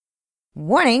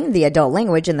Warning, the adult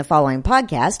language in the following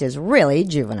podcast is really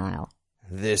juvenile.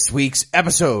 This week's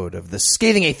episode of The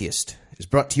Scathing Atheist is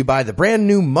brought to you by the brand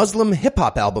new Muslim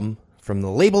hip-hop album from the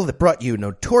label that brought you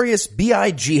Notorious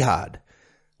B.I. Jihad.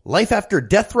 Life After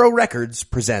Death Row Records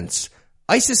presents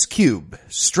Isis Cube,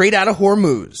 Straight Outta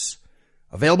Hormuz.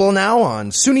 Available now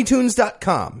on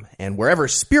SunniTunes.com and wherever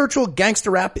spiritual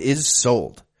gangster rap is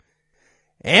sold.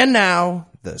 And now,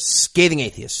 The Scathing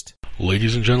Atheist.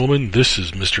 Ladies and gentlemen, this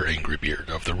is Mr. Angrybeard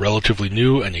of the relatively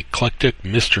new and eclectic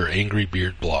Mr.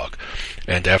 Angrybeard blog.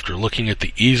 And after looking at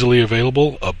the easily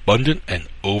available, abundant, and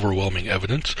overwhelming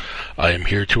evidence, I am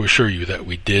here to assure you that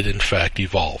we did in fact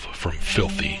evolve from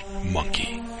filthy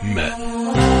monkey men.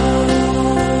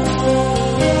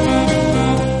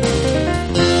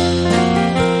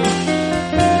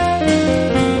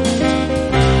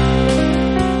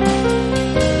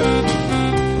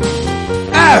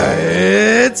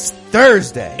 It's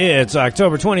Thursday. It's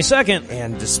October 22nd.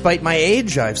 And despite my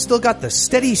age, I've still got the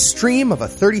steady stream of a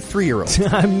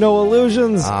 33-year-old. I'm no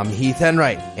illusions. I'm Heath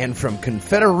Enright, and from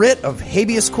Confederate of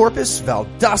Habeas Corpus,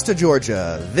 Valdosta,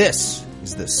 Georgia, this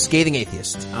is The Scathing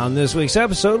Atheist. On this week's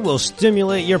episode, we'll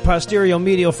stimulate your posterior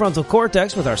medial frontal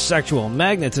cortex with our sexual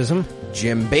magnetism.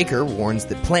 Jim Bakker warns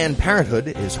that Planned Parenthood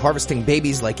is harvesting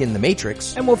babies like in The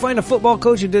Matrix. And we'll find a football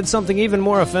coach who did something even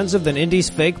more offensive than Indi's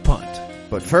fake punt.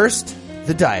 But first,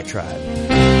 the diatribe.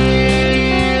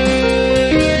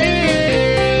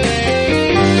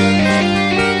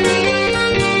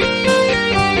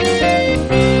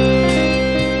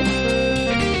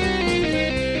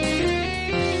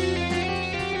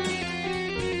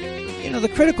 The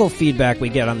critical feedback we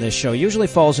get on this show usually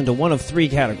falls into one of three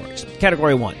categories.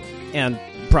 Category 1, and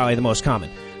probably the most common.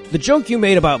 The joke you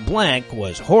made about blank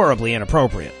was horribly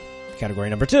inappropriate. Category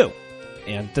number 2,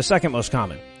 and the second most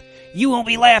common. You won't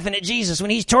be laughing at Jesus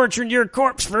when he's torturing your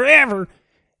corpse forever.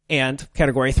 And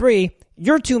category 3,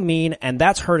 you're too mean and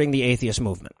that's hurting the atheist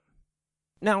movement.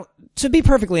 Now, to be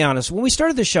perfectly honest, when we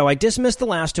started the show, I dismissed the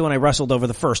last two and I wrestled over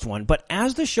the first one. But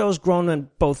as the show's grown in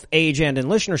both age and in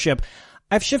listenership,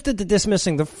 I've shifted to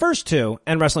dismissing the first two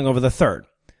and wrestling over the third.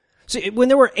 See, when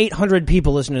there were 800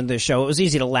 people listening to this show, it was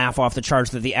easy to laugh off the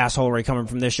charge that the assholery coming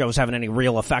from this show is having any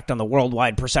real effect on the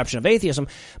worldwide perception of atheism.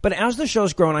 But as the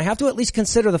show's grown, I have to at least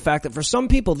consider the fact that for some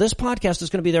people, this podcast is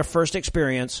going to be their first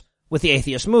experience with the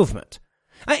atheist movement.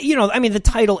 The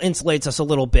title insulates us a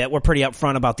little bit. We're pretty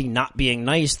upfront about the not being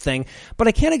nice thing, but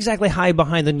I can't exactly hide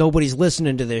behind the nobody's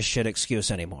listening to this shit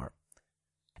excuse anymore.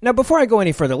 Now, before I go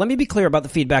any further, let me be clear about the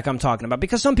feedback I'm talking about,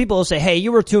 because some people will say, hey,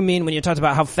 you were too mean when you talked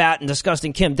about how fat and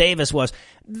disgusting Kim Davis was.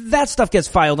 That stuff gets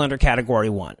filed under category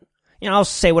 1. I'll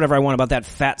say whatever I want about that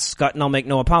fat scut and I'll make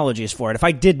no apologies for it. If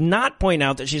I did not point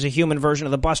out that she's a human version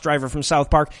of the bus driver from South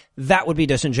Park, that would be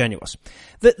disingenuous.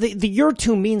 The you're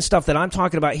too mean stuff that I'm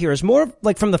talking about here is more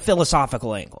like from the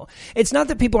philosophical angle. It's not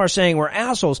that people are saying we're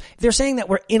assholes. They're saying that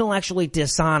we're intellectually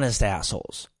dishonest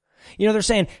assholes. They're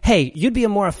saying, hey, you'd be a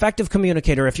more effective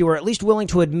communicator if you were at least willing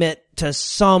to admit to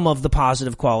some of the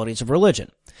positive qualities of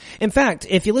religion. In fact,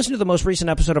 if you listen to the most recent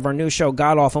episode of our new show,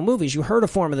 God Awful Movies, you heard a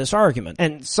form of this argument.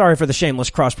 And sorry for the shameless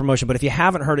cross-promotion, but if you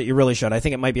haven't heard it, you really should. I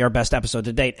think it might be our best episode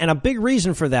to date. And a big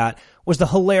reason for that was the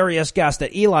hilarious guest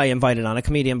that Eli invited on, a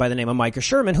comedian by the name of Micah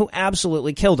Sherman, who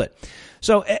absolutely killed it.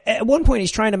 So at one point,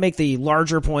 he's trying to make the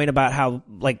larger point about how,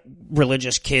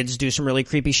 religious kids do some really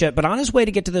creepy shit. But on his way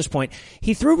to get to this point,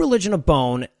 he threw religion a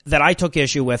bone that I took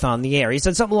issue with on the air. He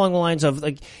said something along the lines of,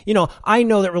 I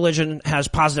know that religion has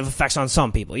positive effects on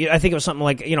some people. I think it was something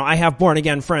like, I have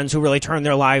born-again friends who really turn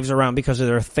their lives around because of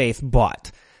their faith,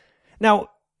 but. Now,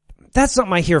 that's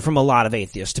something I hear from a lot of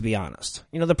atheists, to be honest.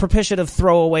 The propitiative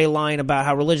throwaway line about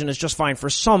how religion is just fine for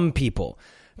some people.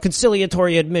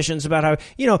 Conciliatory admissions about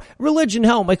how, religion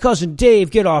helped my cousin Dave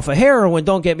get off of heroin,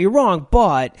 don't get me wrong,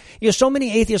 but, so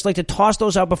many atheists like to toss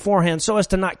those out beforehand so as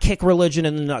to not kick religion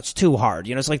in the nuts too hard.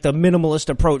 It's like the minimalist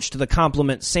approach to the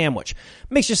compliment sandwich.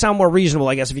 Makes you sound more reasonable,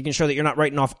 I guess, if you can show that you're not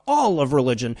writing off all of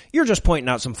religion, you're just pointing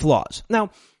out some flaws.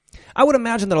 Now, I would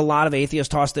imagine that a lot of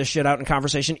atheists toss this shit out in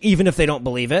conversation, even if they don't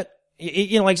believe it.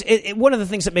 One of the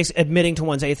things that makes admitting to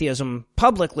one's atheism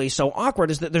publicly so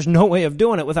awkward is that there's no way of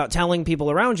doing it without telling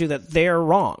people around you that they're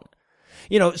wrong.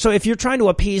 So if you're trying to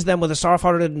appease them with a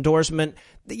soft-hearted endorsement,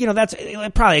 that's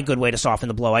probably a good way to soften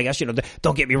the blow, I guess.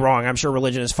 Don't get me wrong, I'm sure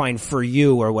religion is fine for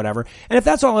you or whatever. And if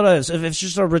that's all it is, if it's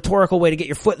just a rhetorical way to get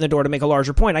your foot in the door to make a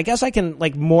larger point, I guess I can,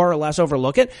 more or less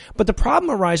overlook it. But the problem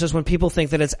arises when people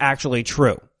think that it's actually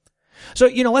true. So,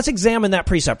 let's examine that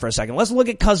precept for a second. Let's look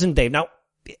at Cousin Dave. Now,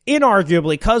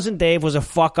 inarguably, Cousin Dave was a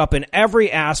fuck-up in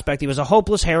every aspect. He was a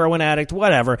hopeless heroin addict,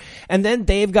 whatever. And then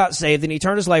Dave got saved, and he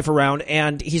turned his life around,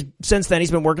 and since then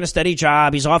he's been working a steady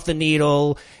job. He's off the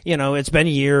needle. It's been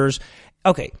years.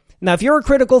 Okay. Now, if you're a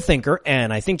critical thinker,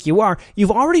 and I think you are,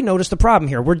 you've already noticed the problem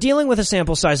here. We're dealing with a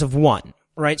sample size of 1,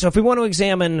 right? So if we want to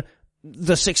examine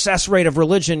the success rate of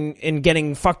religion in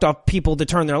getting fucked up people to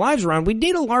turn their lives around, we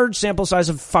need a large sample size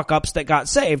of fuck-ups that got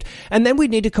saved. And then we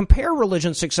need to compare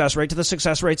religion's success rate to the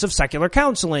success rates of secular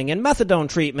counseling and methadone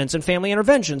treatments and family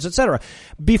interventions, etc.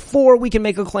 Before we can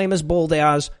make a claim as bold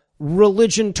as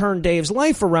religion turned Dave's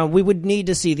life around, we would need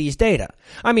to see these data.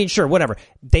 I mean, sure, whatever.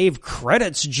 Dave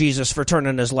credits Jesus for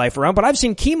turning his life around, but I've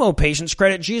seen chemo patients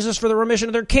credit Jesus for the remission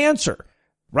of their cancer.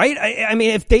 Right? I mean,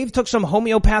 if Dave took some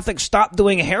homeopathic stop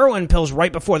doing heroin pills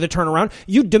right before the turnaround,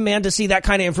 you'd demand to see that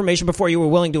kind of information before you were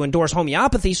willing to endorse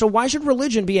homeopathy, so why should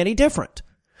religion be any different?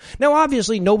 Now,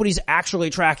 obviously, nobody's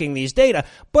actually tracking these data,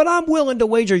 but I'm willing to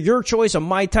wager your choice of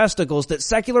my testicles that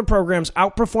secular programs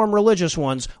outperform religious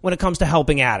ones when it comes to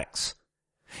helping addicts.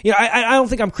 I don't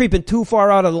think I'm creeping too far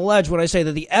out of the ledge when I say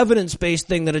that the evidence-based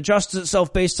thing that adjusts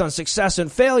itself based on success and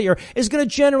failure is going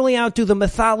to generally outdo the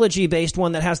mythology-based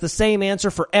one that has the same answer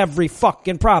for every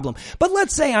fucking problem. But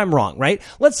let's say I'm wrong, right?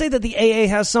 Let's say that the AA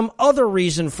has some other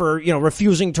reason for,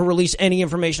 refusing to release any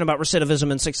information about recidivism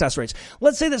and success rates.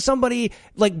 Let's say that somebody,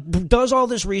 does all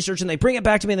this research and they bring it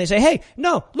back to me and they say, hey,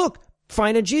 no, look,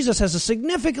 finding Jesus has a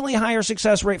significantly higher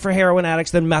success rate for heroin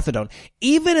addicts than methadone.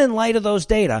 Even in light of those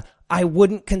data, I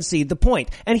wouldn't concede the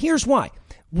point. And here's why.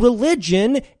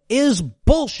 Religion is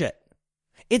bullshit.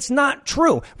 It's not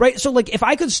true, right? So, if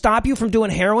I could stop you from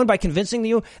doing heroin by convincing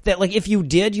you that, if you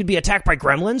did, you'd be attacked by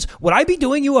gremlins, would I be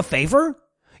doing you a favor?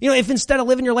 If instead of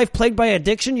living your life plagued by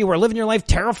addiction, you were living your life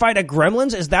terrified of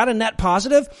gremlins, is that a net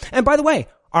positive? And by the way,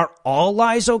 are all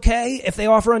lies okay if they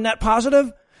offer a net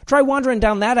positive? Try wandering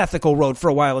down that ethical road for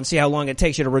a while and see how long it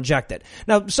takes you to reject it.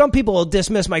 Now, some people will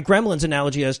dismiss my gremlins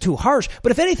analogy as too harsh,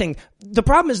 but if anything, the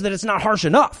problem is that it's not harsh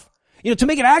enough. To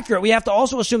make it accurate, we have to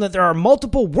also assume that there are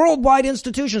multiple worldwide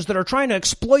institutions that are trying to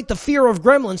exploit the fear of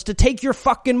gremlins to take your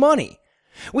fucking money.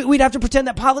 We'd have to pretend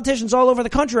that politicians all over the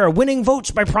country are winning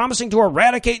votes by promising to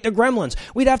eradicate the gremlins.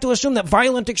 We'd have to assume that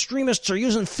violent extremists are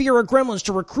using fear of gremlins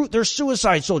to recruit their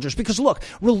suicide soldiers. Because look,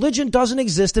 religion doesn't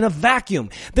exist in a vacuum.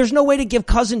 There's no way to give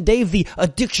Cousin Dave the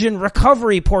addiction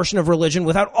recovery portion of religion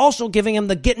without also giving him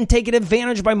the get and take it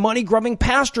advantage by money grubbing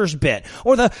pastors bit,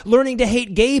 or the learning to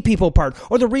hate gay people part,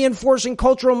 or the reinforcing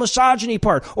cultural misogyny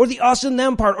part, or the us and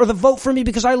them part, or the vote for me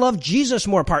because I love Jesus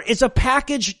more part. It's a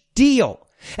package deal.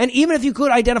 And even if you could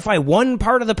identify one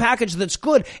part of the package that's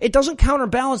good, it doesn't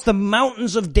counterbalance the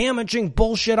mountains of damaging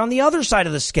bullshit on the other side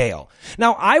of the scale.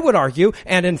 Now, I would argue,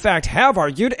 and in fact have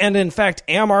argued, and in fact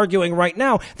am arguing right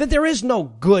now, that there is no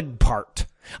good part.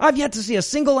 I've yet to see a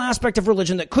single aspect of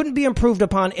religion that couldn't be improved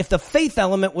upon if the faith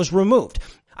element was removed.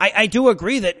 I do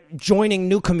agree that joining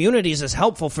new communities is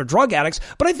helpful for drug addicts,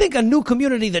 but I think a new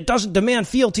community that doesn't demand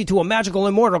fealty to a magical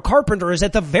immortal carpenter is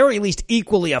at the very least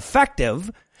equally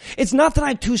effective. It's not that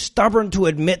I'm too stubborn to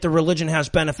admit that religion has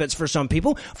benefits for some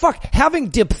people. Fuck, having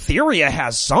diphtheria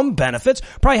has some benefits.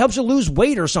 Probably helps you lose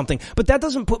weight or something. But that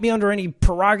doesn't put me under any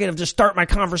prerogative to start my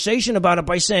conversation about it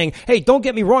by saying, hey, don't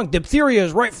get me wrong, diphtheria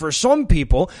is right for some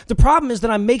people. The problem is that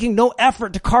I'm making no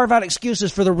effort to carve out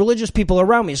excuses for the religious people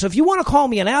around me. So if you want to call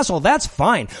me an asshole, that's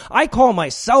fine. I call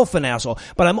myself an asshole.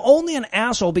 But I'm only an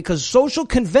asshole because social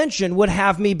convention would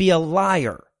have me be a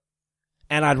liar.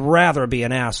 And I'd rather be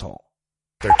an asshole.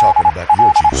 They're talking about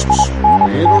your Jesus.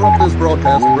 We interrupt this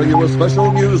broadcast to bring you a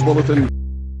special news bulletin.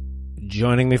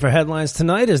 Joining me for headlines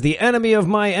tonight is the enemy of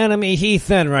my enemy,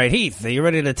 Heath Enright. Heath, are you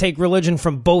ready to take religion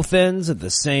from both ends at the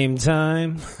same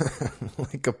time?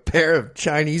 Like a pair of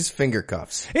Chinese finger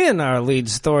cuffs. In our lead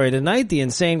story tonight, the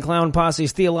Insane Clown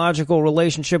Posse's theological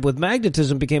relationship with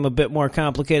magnetism became a bit more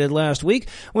complicated last week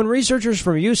when researchers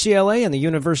from UCLA and the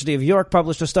University of York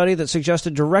published a study that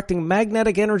suggested directing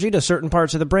magnetic energy to certain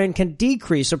parts of the brain can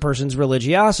decrease a person's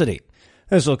religiosity.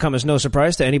 This will come as no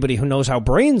surprise to anybody who knows how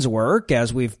brains work,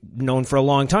 as we've known for a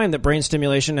long time that brain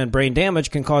stimulation and brain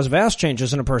damage can cause vast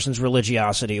changes in a person's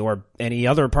religiosity or any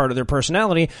other part of their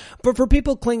personality. But for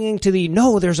people clinging to the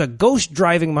no, there's a ghost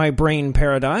driving my brain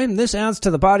paradigm, this adds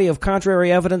to the body of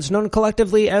contrary evidence known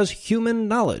collectively as human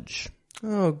knowledge.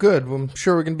 Oh, good. Well, I'm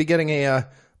sure we're going to be getting a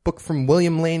book from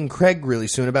William Lane Craig really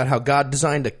soon about how God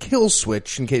designed a kill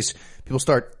switch in case people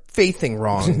start faithing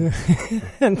wrong.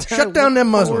 And shut down them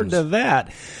Muslims. To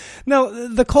that. Now,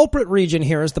 the culprit region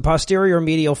here is the posterior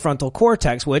medial frontal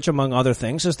cortex, which, among other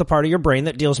things, is the part of your brain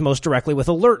that deals most directly with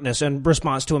alertness and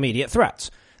response to immediate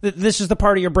threats. This is the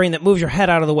part of your brain that moves your head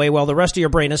out of the way while the rest of your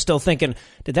brain is still thinking,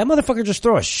 did that motherfucker just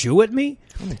throw a shoe at me?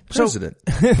 President.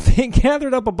 So they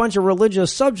gathered up a bunch of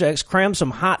religious subjects, crammed some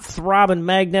hot, throbbing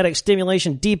magnetic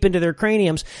stimulation deep into their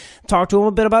craniums, talked to them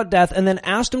a bit about death, and then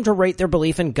asked them to rate their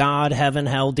belief in God, heaven,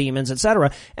 hell, demons,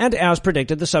 etc. And as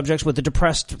predicted, the subjects with the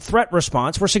depressed threat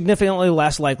response were significantly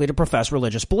less likely to profess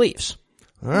religious beliefs.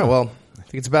 All right, well, I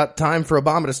think it's about time for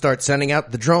Obama to start sending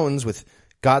out the drones with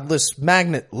godless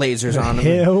magnet lasers on them.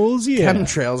 Hells yeah.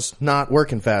 Chemtrails not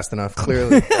working fast enough,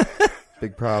 clearly.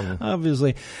 Big problem.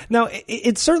 Obviously. Now,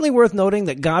 it's certainly worth noting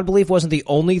that God belief wasn't the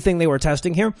only thing they were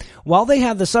testing here. While they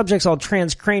had the subjects all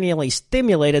transcranially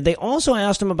stimulated, they also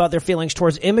asked them about their feelings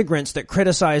towards immigrants that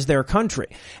criticized their country.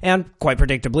 And, quite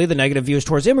predictably, the negative views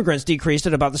towards immigrants decreased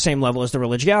at about the same level as the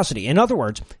religiosity. In other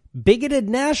words, bigoted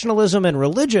nationalism and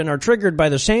religion are triggered by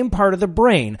the same part of the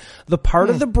brain, the part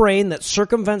of the brain that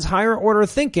circumvents higher order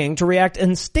thinking to react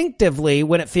instinctively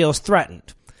when it feels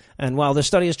threatened. And while this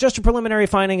study is just a preliminary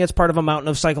finding, it's part of a mountain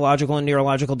of psychological and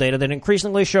neurological data that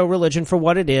increasingly show religion for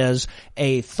what it is,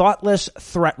 a thoughtless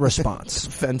threat response.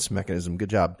 Defense mechanism.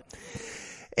 Good job.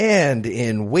 And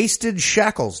in Wasted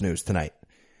Shackles news tonight,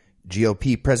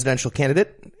 GOP presidential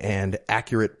candidate and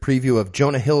accurate preview of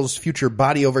Jonah Hill's future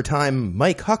body over time,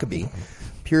 Mike Huckabee,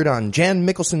 appeared on Jan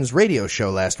Mickelson's radio show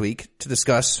last week to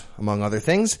discuss, among other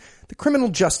things, the criminal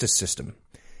justice system.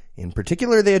 In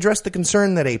particular, they addressed the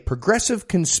concern that a progressive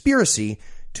conspiracy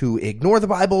to ignore the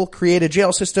Bible, create a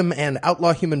jail system, and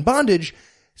outlaw human bondage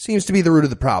seems to be the root of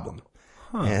the problem.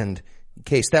 And in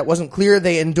case that wasn't clear,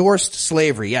 they endorsed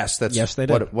slavery. Yes, that's they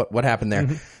did. What happened there.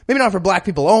 Maybe not for black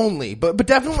people only, but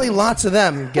definitely lots of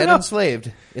them get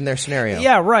enslaved in their scenario.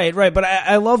 Yeah, right. But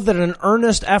I love that an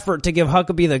earnest effort to give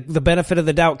Huckabee the benefit of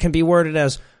the doubt can be worded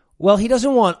as, well, he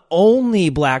doesn't want only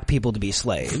black people to be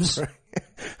slaves.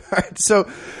 All right, so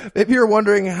maybe you're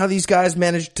wondering how these guys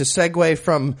managed to segue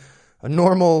from a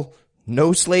normal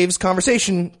no slaves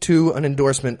conversation to an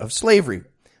endorsement of slavery.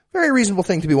 Very reasonable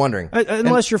thing to be wondering.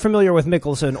 Unless you're familiar with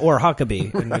Mickelson or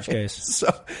Huckabee, in which case.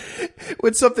 So,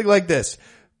 with something like this,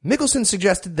 Mickelson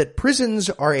suggested that prisons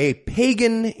are a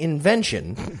pagan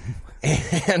invention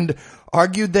and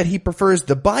argued that he prefers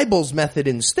the Bible's method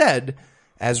instead,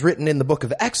 as written in the book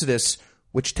of Exodus,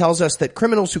 which tells us that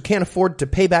criminals who can't afford to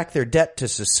pay back their debt to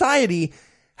society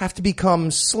have to become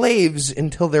slaves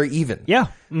until they're even. Yeah.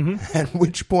 At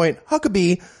which point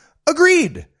Huckabee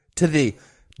agreed to the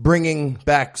bringing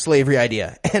back slavery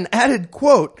idea and added,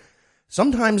 quote,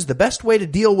 sometimes the best way to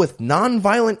deal with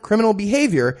nonviolent criminal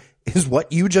behavior is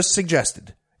what you just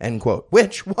suggested, end quote,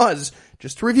 which was,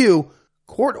 just to review,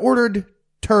 court-ordered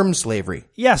term slavery.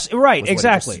 Yes, right,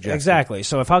 exactly.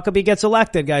 So if Huckabee gets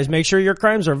elected, guys, make sure your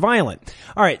crimes are violent.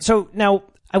 All right, so now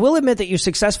I will admit that you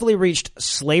successfully reached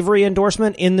slavery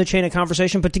endorsement in the chain of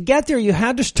conversation, but to get there, you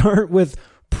had to start with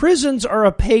prisons are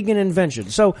a pagan invention.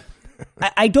 So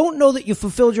I don't know that you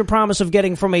fulfilled your promise of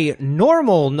getting from a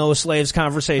normal no slaves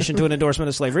conversation to an endorsement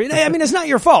of slavery. I mean, it's not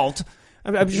your fault.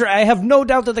 I'm sure, I have no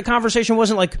doubt that the conversation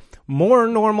wasn't like more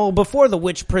normal before the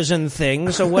witch prison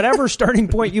thing. So whatever starting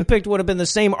point you picked would have been the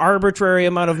same arbitrary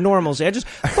amount of normalcy. I just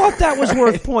thought that was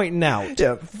worth pointing out.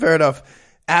 Yeah, fair enough.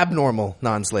 Abnormal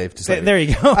non-slave to slavery. There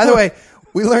you go. Either way,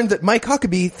 we learned that Mike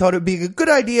Huckabee thought it would be a good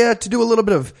idea to do a little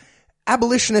bit of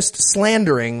abolitionist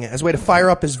slandering as a way to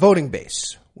fire up his voting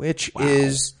base, which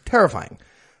is terrifying.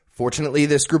 Fortunately,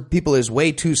 this group of people is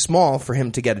way too small for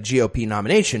him to get a GOP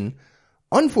nomination.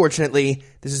 Unfortunately,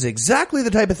 this is exactly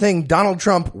the type of thing Donald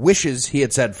Trump wishes he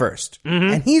had said first.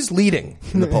 And he's leading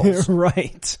in the polls.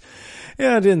 Right.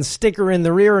 Yeah, in sticker in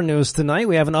the rear news tonight,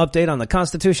 we have an update on the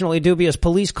constitutionally dubious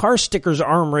police car stickers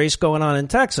arm race going on in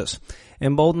Texas.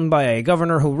 Emboldened by a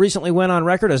governor who recently went on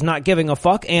record as not giving a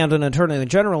fuck and an attorney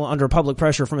general under public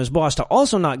pressure from his boss to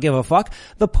also not give a fuck,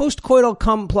 the postcoital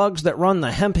cum plugs that run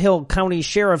the Hemphill County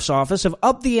Sheriff's Office have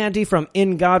upped the ante from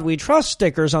 "In God We Trust"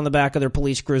 stickers on the back of their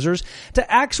police cruisers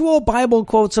to actual Bible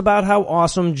quotes about how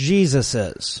awesome Jesus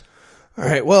is. All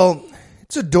right, well,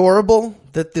 it's adorable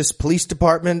that this police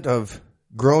department of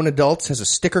grown adults has a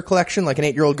sticker collection like an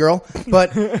 8-year-old girl,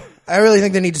 but I really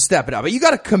think they need to step it up. But you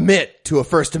got to commit to a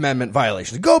First Amendment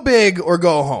violation. Go big or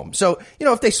go home. So, you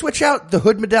know, if they switch out the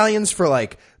hood medallions for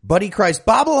like Buddy Christ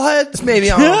bobbleheads, maybe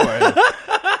I'm on board.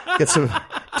 Get some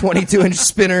 22-inch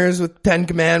spinners with 10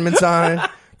 commandments on it.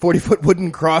 40-foot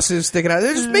wooden crosses sticking out.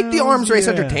 Just make the arms race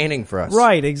entertaining for us.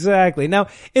 Right, exactly. Now,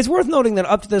 it's worth noting that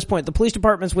up to this point, the police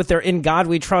departments with their "In God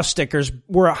We Trust" stickers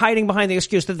were hiding behind the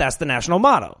excuse that that's the national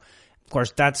motto. Of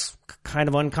course, that's kind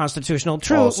of unconstitutional,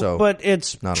 but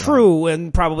it's true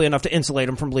and probably enough to insulate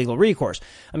them from legal recourse.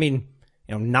 I mean,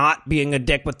 you know, not being a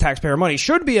dick with taxpayer money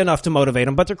should be enough to motivate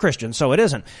them, but they're Christians, so it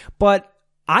isn't. But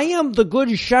I am the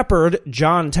good shepherd,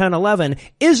 John 10:11,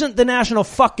 isn't the national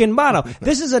fucking motto.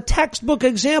 This is a textbook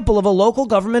example of a local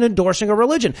government endorsing a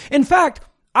religion. In fact,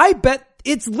 I bet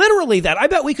it's literally that. I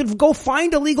bet we could go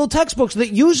find a legal textbook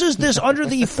that uses this under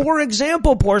the for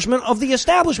example portion of the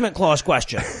Establishment Clause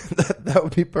question. That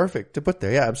would be perfect to put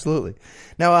there. Yeah, absolutely.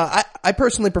 Now, I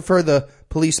personally prefer the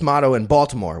police motto in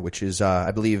Baltimore, which is,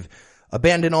 I believe,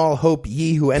 abandon all hope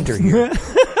ye who enter here.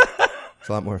 It's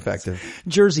a lot more effective.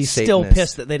 Jersey's still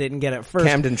pissed that they didn't get it first.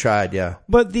 Camden tried, yeah.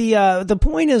 But the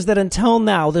point is that until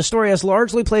now, the story has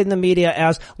largely played in the media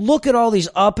as, look at all these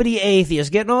uppity atheists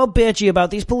getting all bitchy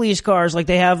about these police cars like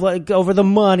they have like over the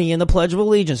money and the Pledge of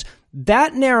Allegiance.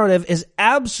 That narrative is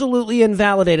absolutely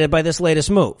invalidated by this latest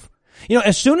move. You know,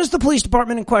 as soon as the police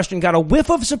department in question got a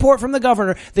whiff of support from the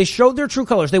governor, they showed their true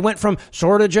colors. They went from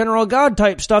sort of general God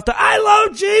type stuff to, I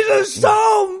love Jesus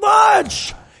so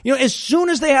much! You know, as soon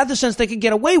as they had the sense they could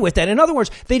get away with that. In other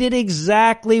words, they did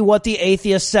exactly what the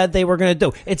atheists said they were going to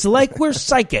do. It's like we're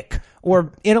psychic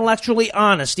or intellectually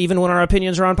honest, even when our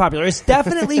opinions are unpopular. It's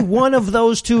definitely one of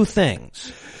those two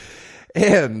things.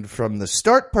 And from the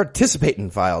Start Participating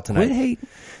file tonight,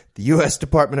 the U.S.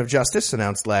 Department of Justice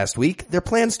announced last week their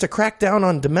plans to crack down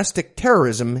on domestic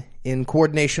terrorism in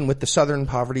coordination with the Southern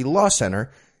Poverty Law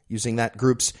Center, using that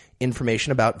group's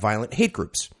information about violent hate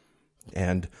groups.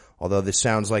 And although this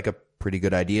sounds like a pretty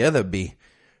good idea that would be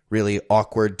really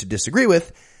awkward to disagree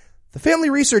with, the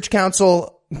Family Research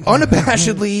Council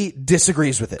unabashedly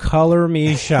disagrees with it. Color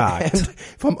me shocked. And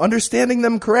if I'm understanding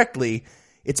them correctly,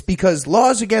 it's because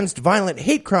laws against violent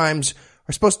hate crimes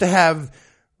are supposed to have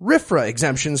RFRA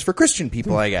exemptions for Christian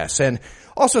people, I guess. And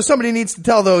also somebody needs to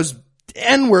tell those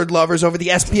N-word lovers over the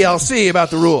SPLC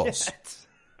about the rules.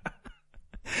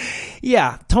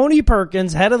 Yeah, Tony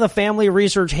Perkins, head of the Family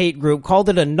Research Hate Group, called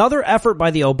it another effort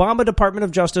by the Obama Department of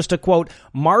Justice to, quote,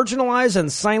 marginalize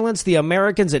and silence the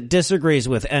Americans it disagrees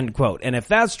with, end quote. And if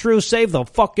that's true, save the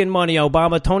fucking money,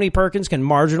 Obama. Tony Perkins can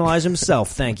marginalize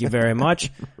himself. Thank you very much.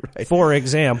 Right. For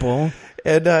example.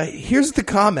 And here's the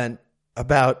comment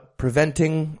about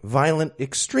preventing violent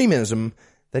extremism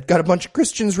that got a bunch of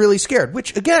Christians really scared,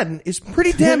 which, again, is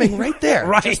pretty damning right there.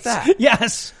 Right. Just that.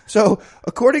 Yes. So,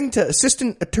 according to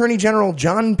Assistant Attorney General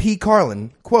John P.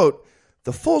 Carlin, quote,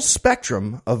 the full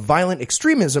spectrum of violent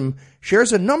extremism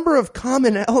shares a number of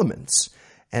common elements,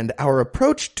 and our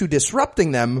approach to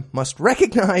disrupting them must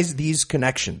recognize these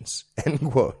connections, end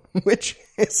quote, which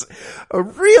is a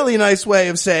really nice way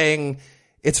of saying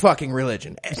it's fucking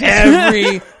religion.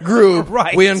 Every group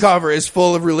we uncover is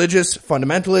full of religious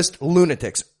fundamentalist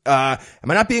lunatics. Am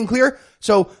I not being clear?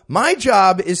 So my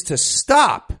job is to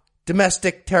stop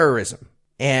domestic terrorism.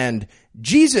 And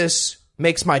Jesus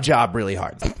makes my job really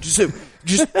hard.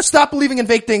 Just stop believing in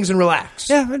fake things and relax.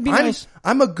 Yeah, it'd be nice.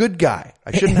 I'm a good guy.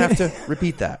 I shouldn't have to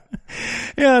repeat that.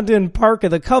 And in Park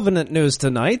of the Covenant news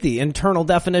tonight, the internal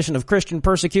definition of Christian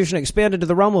persecution expanded to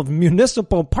the realm of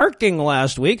municipal parking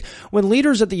last week when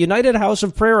leaders at the United House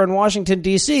of Prayer in Washington,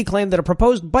 D.C. claimed that a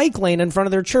proposed bike lane in front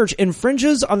of their church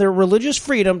infringes on their religious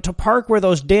freedom to park where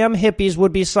those damn hippies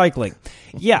would be cycling.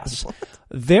 Yes.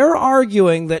 They're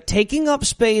arguing that taking up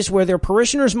space where their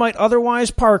parishioners might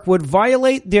otherwise park would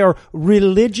violate their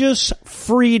religious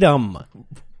freedom.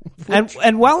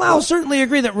 And while I'll certainly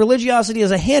agree that religiosity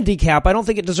is a handicap, I don't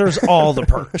think it deserves all the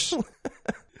perks.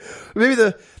 Maybe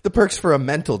the perks for a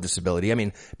mental disability. I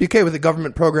mean, be okay with a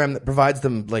government program that provides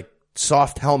them like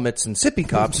soft helmets and sippy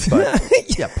cups, but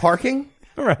yeah, parking?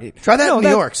 Right. Try that in New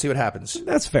York, see what happens.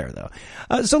 That's fair,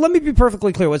 though. So let me be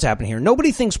perfectly clear what's happening here.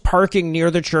 Nobody thinks parking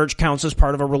near the church counts as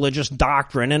part of a religious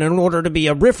doctrine, and in order to be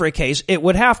a RFRA case, it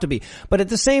would have to be. But at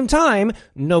the same time,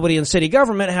 nobody in city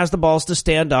government has the balls to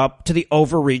stand up to the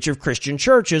overreach of Christian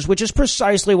churches, which is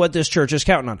precisely what this church is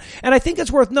counting on. And I think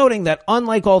it's worth noting that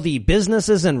unlike all the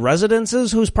businesses and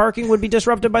residences whose parking would be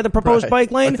disrupted by the proposed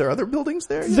bike lane, are there other buildings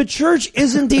there? The church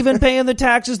isn't even paying the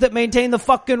taxes that maintain the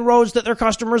fucking roads that their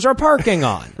customers are parking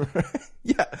on.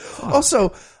 Yeah.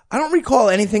 Also, I don't recall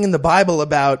anything in the Bible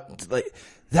about like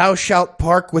thou shalt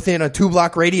park within a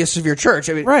 2-block radius of your church.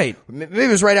 I mean, right. Maybe it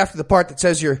was right after the part that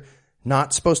says you're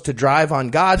not supposed to drive on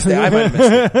God's day. I might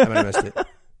have missed it.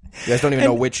 You guys don't even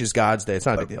know which is God's day. It's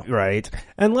not a big deal. Right.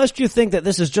 Unless you think that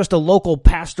this is just a local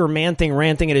pastor man-thing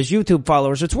ranting at his YouTube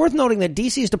followers, it's worth noting that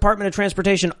DC's Department of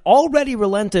Transportation already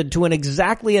relented to an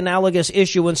exactly analogous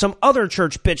issue when some other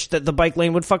church pitched that the bike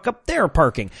lane would fuck up their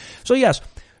parking. So yes,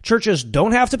 churches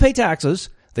don't have to pay taxes.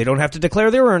 They don't have to declare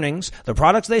their earnings. The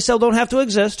products they sell don't have to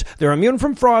exist. They're immune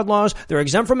from fraud laws. They're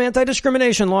exempt from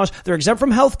anti-discrimination laws. They're exempt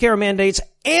from healthcare mandates.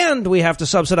 And we have to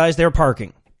subsidize their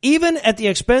parking. Even at the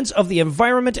expense of the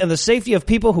environment and the safety of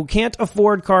people who can't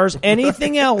afford cars,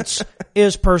 anything else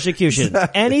is persecution.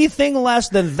 Exactly. Anything less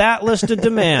than that list of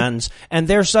demands, and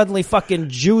they're suddenly fucking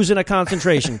Jews in a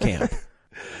concentration camp.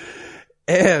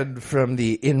 And from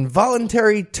the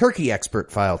involuntary turkey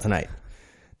expert file tonight,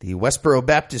 the Westboro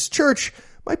Baptist Church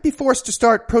might be forced to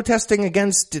start protesting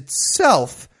against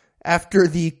itself after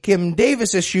the Kim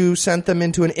Davis issue sent them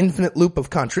into an infinite loop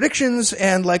of contradictions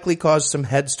and likely caused some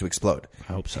heads to explode.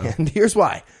 I hope so. And here's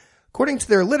why. According to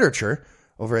their literature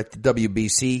over at the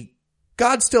WBC,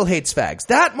 God still hates fags.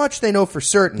 That much they know for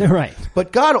certain. Right.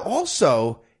 But God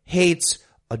also hates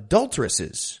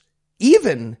adulteresses,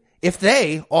 even if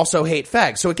they also hate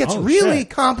fags. So it gets really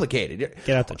complicated.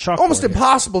 Get out the chalkboard. Almost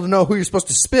impossible to know who you're supposed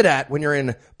to spit at when you're in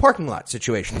a parking lot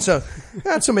situation. So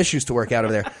got some issues to work out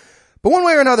over there. But one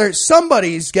way or another,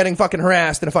 somebody's getting fucking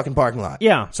harassed in a fucking parking lot.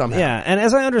 Yeah. Somehow. Yeah. And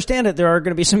as I understand it, there are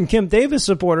going to be some Kim Davis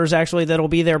supporters actually that'll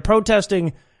be there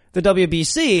protesting the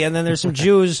WBC, and then there's some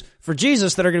Jews for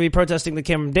Jesus that are going to be protesting the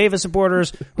Kim Davis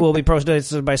supporters, who will be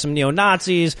protested by some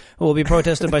neo-Nazis, who will be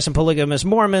protested by some polygamous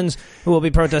Mormons, who will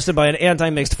be protested by an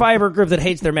anti-mixed fiber group that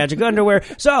hates their magic underwear.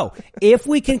 So, if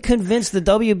we can convince the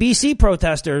WBC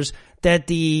protesters that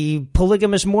the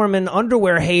polygamous Mormon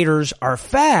underwear haters are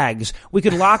fags, we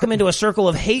could lock them into a circle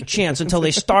of hate chants until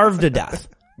they starve to death,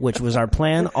 which was our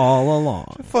plan all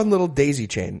along. A fun little daisy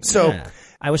chain. So, yeah.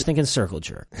 I was thinking circle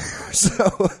jerk.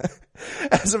 So,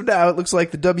 as of now, it looks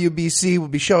like the WBC will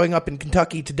be showing up in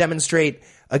Kentucky to demonstrate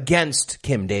against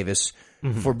Kim Davis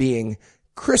for being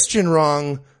Christian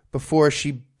wrong before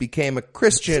she became a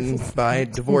Christian by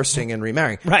divorcing and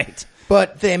remarrying. Right.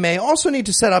 But they may also need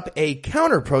to set up a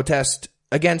counter-protest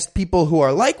against people who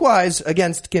are likewise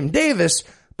against Kim Davis,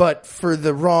 but for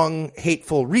the wrong,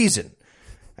 hateful reason.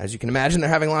 As you can imagine,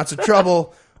 they're having lots of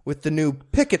trouble with the new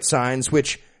picket signs,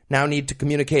 which now need to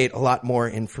communicate a lot more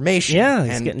information. Yeah,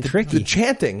 it's getting tricky. The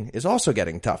chanting is also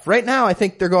getting tough. Right now, I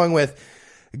think they're going with,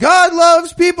 God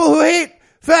loves people who hate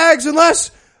fags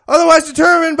unless otherwise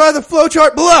determined by the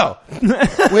flowchart below.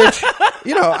 Which,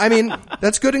 I mean,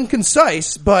 that's good and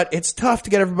concise, but it's tough to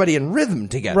get everybody in rhythm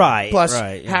together. Right. Plus,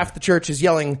 half the church is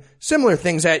yelling similar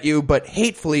things at you, but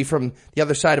hatefully from the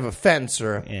other side of a fence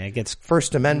or it gets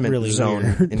First Amendment really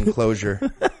zone enclosure.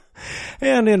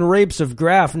 And in Rapes of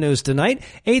Graph news tonight,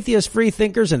 atheist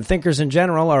freethinkers and thinkers in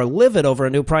general are livid over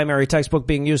a new primary textbook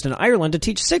being used in Ireland to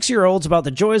teach 6-year-olds about the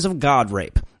joys of God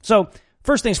rape. So,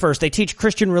 first things first, they teach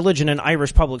Christian religion in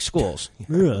Irish public schools.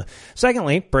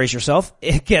 Secondly, brace yourself,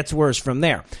 it gets worse from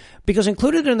there. Because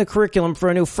included in the curriculum for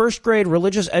a new first-grade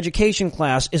religious education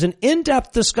class is an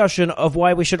in-depth discussion of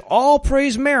why we should all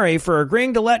praise Mary for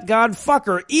agreeing to let God fuck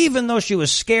her even though she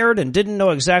was scared and didn't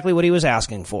know exactly what he was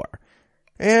asking for.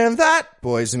 And that,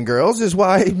 boys and girls, is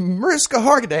why Mariska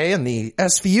Hargitay and the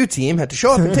SVU team had to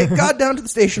show up and take God down to the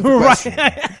station for questioning.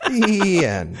 The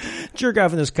end. Jerk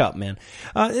off in this cup, man.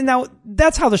 Now,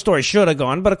 that's how the story should have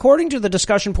gone, but according to the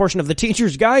discussion portion of the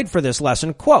teacher's guide for this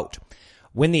lesson, quote,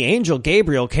 when the angel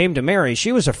Gabriel came to Mary,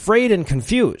 she was afraid and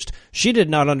confused. She did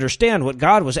not understand what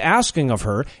God was asking of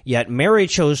her, yet Mary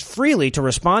chose freely to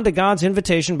respond to God's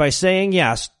invitation by saying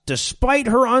yes. Despite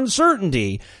her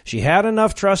uncertainty, she had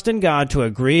enough trust in God to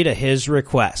agree to his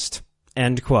request.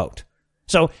 End quote.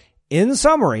 So, in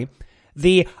summary,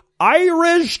 the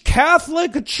Irish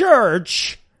Catholic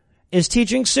Church is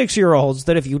teaching 6-year-olds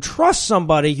that if you trust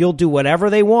somebody, you'll do whatever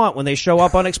they want when they show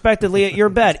up unexpectedly at your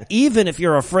bed, even if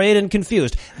you're afraid and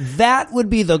confused. That would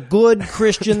be the good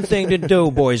Christian thing to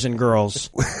do, boys and girls.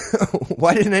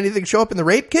 Why didn't anything show up in the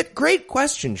rape kit? Great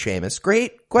question, Seamus.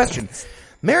 Great question.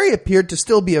 Mary appeared to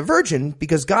still be a virgin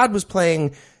because God was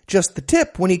playing just the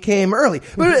tip when he came early.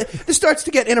 But this starts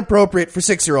to get inappropriate for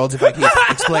 6-year-olds if I keep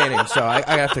explaining, so I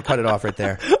have to cut it off right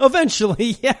there.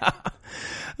 Eventually, yeah.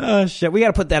 Oh, shit. We got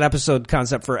to put that episode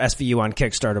concept for SVU on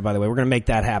Kickstarter, by the way. We're going to make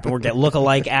that happen. We're going to get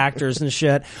lookalike actors and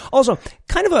shit. Also,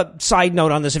 kind of a side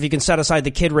note on this, if you can set aside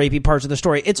the kid rapey parts of the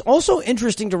story, it's also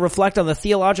interesting to reflect on the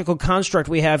theological construct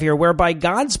we have here, whereby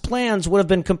God's plans would have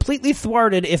been completely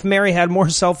thwarted if Mary had more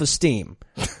self-esteem.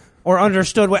 Or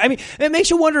understood what, I mean, it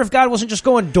makes you wonder if God wasn't just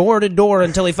going door to door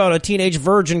until he found a teenage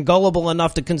virgin gullible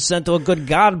enough to consent to a good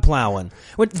God plowing.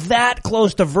 With that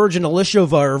close to Virgin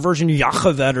Elisheva or Virgin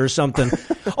Yachavet or something.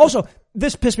 Also,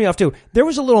 this pissed me off too. There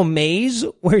was a little maze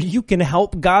where you can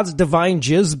help God's divine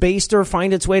jizz baster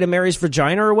find its way to Mary's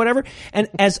vagina or whatever. And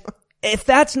if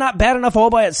that's not bad enough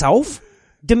all by itself,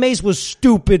 the maze was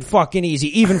stupid fucking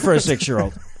easy, even for a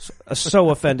 6-year-old.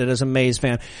 So offended as a Maze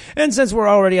fan. And since we're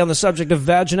already on the subject of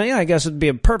vagina, I guess it'd be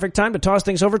a perfect time to toss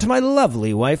things over to my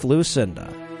lovely wife,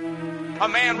 Lucinda. a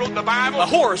man wrote the Bible? A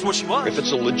whore is what she was. If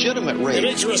it's a legitimate rape. It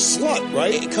makes you a slut,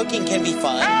 right? Cooking can be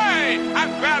fun. Hey,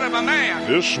 I'm proud of a man.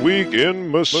 This week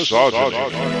in misogyny.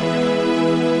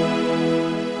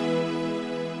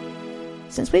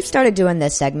 Since we've started doing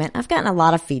this segment, I've gotten a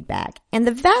lot of feedback, and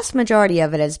the vast majority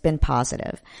of it has been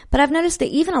positive. But I've noticed that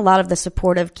even a lot of the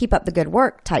supportive, keep up the good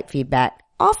work type feedback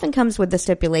often comes with the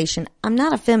stipulation, I'm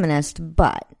not a feminist,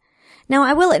 but... Now,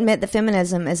 I will admit that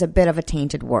feminism is a bit of a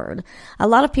tainted word. A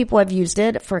lot of people have used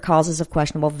it for causes of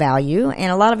questionable value,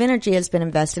 and a lot of energy has been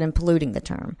invested in polluting the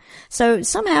term. So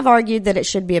some have argued that it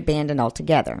should be abandoned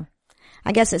altogether.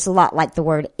 I guess it's a lot like the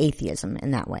word atheism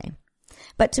in that way.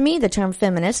 But to me, the term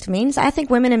feminist means I think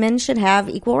women and men should have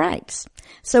equal rights.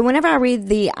 So whenever I read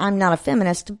the I'm not a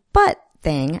feminist, but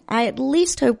thing, I at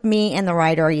least hope me and the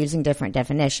writer are using different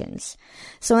definitions.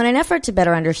 So in an effort to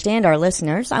better understand our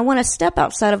listeners, I want to step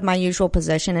outside of my usual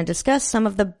position and discuss some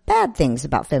of the bad things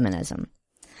about feminism.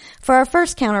 For our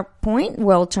first counterpoint,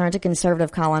 we'll turn to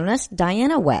conservative columnist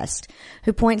Diana West,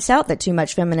 who points out that too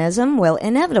much feminism will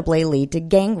inevitably lead to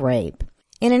gang rape.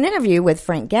 In an interview with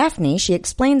Frank Gaffney, she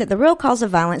explained that the real cause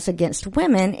of violence against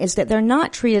women is that they're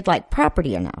not treated like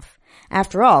property enough.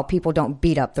 After all, people don't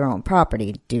beat up their own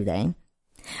property, do they?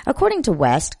 According to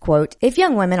West, quote, if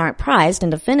young women aren't prized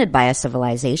and defended by a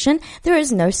civilization, there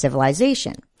is no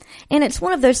civilization. And it's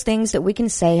one of those things that we can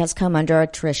say has come under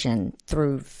attrition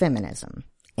through feminism,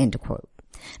 end quote.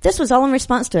 This was all in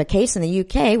response to a case in the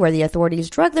UK where the authorities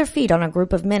drug their feet on a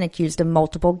group of men accused of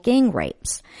multiple gang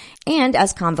rapes. And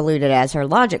as convoluted as her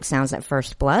logic sounds at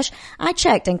first blush, I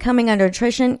checked and coming under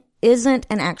attrition isn't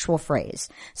an actual phrase.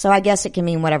 So I guess it can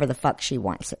mean whatever the fuck she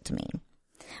wants it to mean.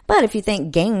 But if you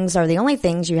think gangs are the only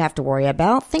things you have to worry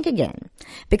about, think again.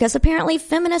 Because apparently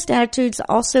feminist attitudes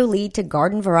also lead to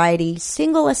garden variety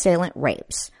single assailant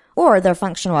rapes, or their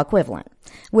functional equivalent,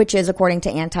 which is, according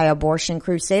to anti-abortion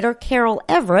crusader Carol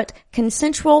Everett,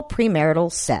 consensual premarital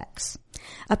sex.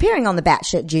 Appearing on the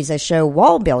batshit Jesus show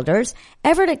Wall Builders,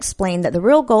 Everett explained that the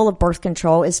real goal of birth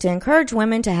control is to encourage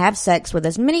women to have sex with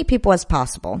as many people as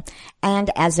possible. And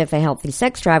as if a healthy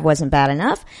sex drive wasn't bad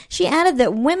enough, she added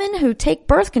that women who take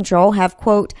birth control have,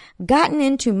 quote, gotten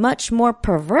into much more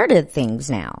perverted things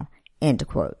now, end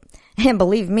quote. And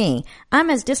believe me, I'm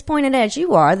as disappointed as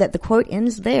you are that the quote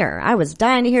ends there. I was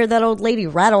dying to hear that old lady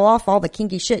rattle off all the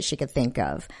kinky shit she could think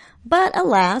of. But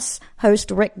alas,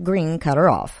 host Rick Green cut her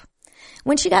off.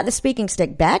 When she got the speaking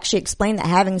stick back, she explained that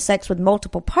having sex with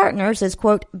multiple partners is,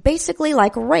 quote, basically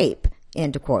like rape,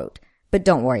 end quote. But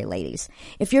don't worry, ladies.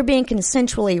 If you're being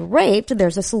consensually raped,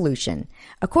 there's a solution.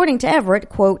 According to Everett,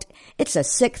 quote, it's a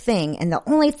sick thing, and the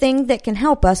only thing that can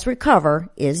help us recover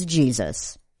is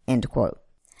Jesus, end quote.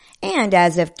 And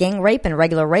as if gang rape and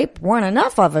regular rape weren't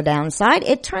enough of a downside,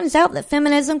 it turns out that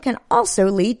feminism can also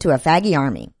lead to a faggy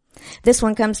army. This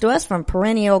one comes to us from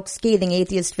perennial scathing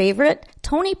atheist favorite,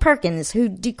 Tony Perkins, who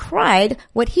decried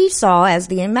what he saw as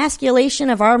the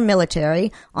emasculation of our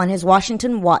military on his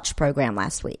Washington Watch program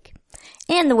last week.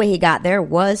 And the way he got there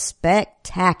was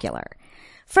spectacular.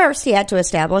 First, he had to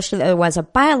establish that there was a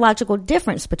biological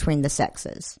difference between the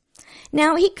sexes.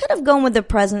 Now, he could have gone with the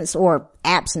presence or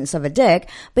absence of a dick,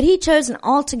 but he chose an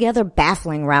altogether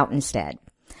baffling route instead.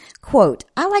 Quote,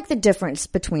 I like the difference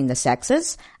between the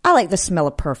sexes. I like the smell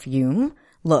of perfume.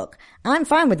 Look, I'm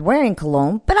fine with wearing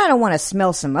cologne, but I don't want to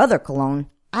smell some other cologne.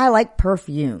 I like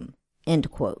perfume. End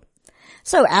quote.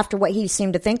 So after what he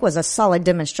seemed to think was a solid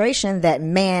demonstration that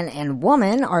man and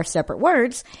woman are separate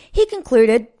words, he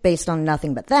concluded, based on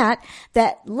nothing but that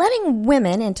letting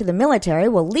women into the military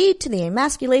will lead to the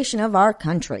emasculation of our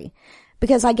country.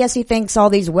 Because I guess he thinks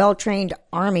all these well-trained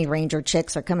Army Ranger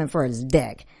chicks are coming for his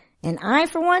dick. And I,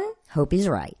 for one, hope he's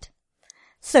right.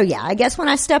 So yeah, I guess when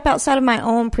I step outside of my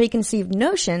own preconceived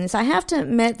notions, I have to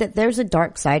admit that there's a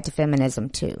dark side to feminism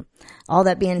too. All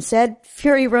that being said,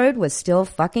 Fury Road was still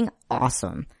fucking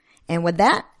awesome. And with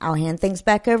that, I'll hand things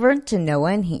back over to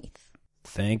Noah and Heath.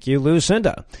 Thank you,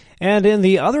 Lucinda. And in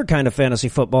the other kind of fantasy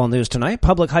football news tonight,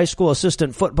 public high school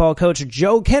assistant football coach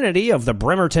Joe Kennedy of the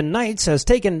Bremerton Knights has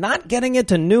taken not getting it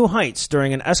to new heights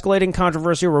during an escalating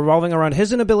controversy revolving around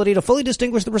his inability to fully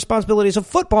distinguish the responsibilities of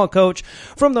football coach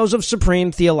from those of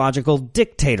supreme theological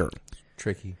dictator.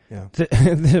 Tricky, yeah.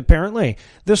 Apparently.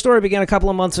 This story began a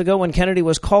couple of months ago when Kennedy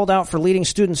was called out for leading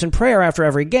students in prayer after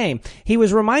every game. He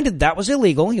was reminded that was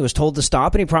illegal. He was told to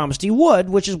stop, and he promised he would,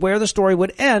 which is where the story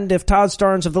would end if Todd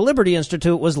Starnes of the Liberty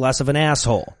Institute was less of an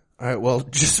asshole. All right, well,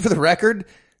 just for the record,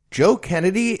 Joe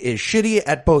Kennedy is shitty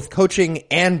at both coaching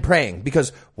and praying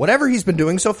because whatever he's been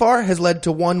doing so far has led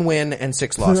to 1 win and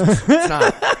 6 losses. It's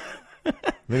not.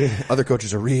 Maybe other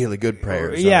coaches are really good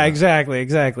prayers. Yeah,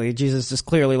 exactly. Jesus just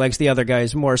clearly likes the other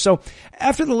guys more. So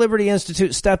after the Liberty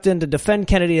Institute stepped in to defend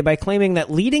Kennedy by claiming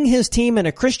that leading his team in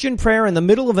a Christian prayer in the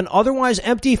middle of an otherwise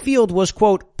empty field was,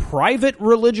 quote, private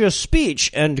religious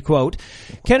speech, end quote,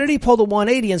 Kennedy pulled a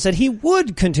 180 and said he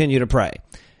would continue to pray.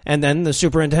 And then the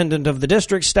superintendent of the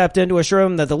district stepped in to assure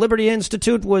him that the Liberty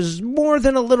Institute was more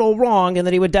than a little wrong and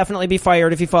that he would definitely be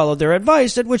fired if he followed their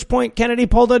advice, at which point Kennedy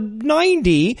pulled a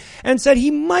 90 and said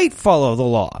he might follow the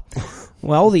law.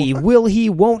 Well, the will he,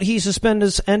 won't he suspend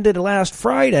us ended last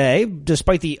Friday.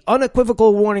 Despite the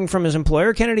unequivocal warning from his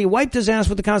employer, Kennedy wiped his ass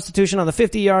with the Constitution on the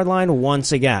 50-yard line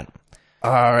once again.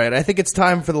 All right, I think it's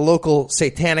time for the local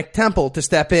satanic temple to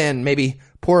step in, maybe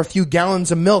pour a few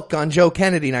gallons of milk on Joe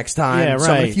Kennedy next time. Yeah, right.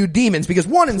 Summon a few demons, because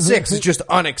 1 in 6 is just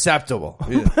unacceptable.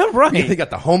 Right. They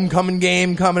got the homecoming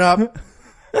game coming up.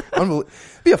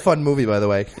 Be a fun movie, by the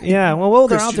way. Yeah, well, while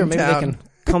they're out there, Christian maybe town. they can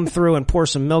come through and pour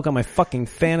some milk on my fucking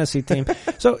fantasy team.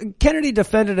 So Kennedy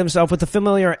defended himself with the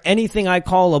familiar anything I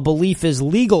call a belief is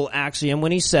legal axiom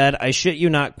when he said, I shit you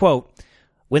not, quote,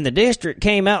 when the district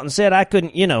came out and said I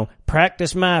couldn't,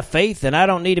 practice my faith and I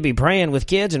don't need to be praying with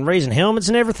kids and raising helmets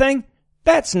and everything,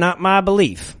 that's not my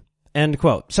belief, end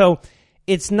quote. So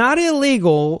it's not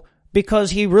illegal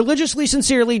because he religiously,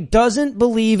 sincerely doesn't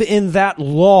believe in that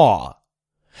law.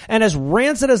 And as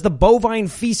rancid as the bovine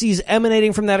feces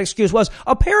emanating from that excuse was,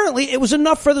 apparently it was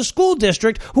enough for the school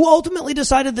district, who ultimately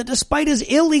decided that despite his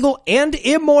illegal and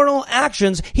immoral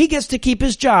actions, he gets to keep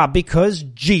his job because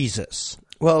Jesus.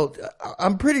 Well,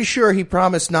 I'm pretty sure he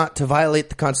promised not to violate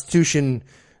the Constitution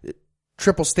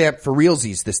triple stamp for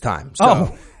realsies this time.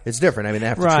 So it's different. I mean, they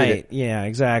have to treat it. Yeah,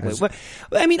 exactly. But,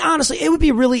 I mean, honestly, it would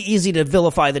be really easy to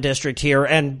vilify the district here,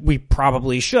 and we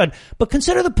probably should. But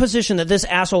consider the position that this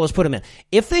asshole has put him in.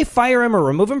 If they fire him or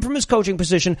remove him from his coaching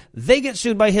position, they get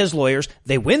sued by his lawyers.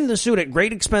 They win the suit at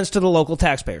great expense to the local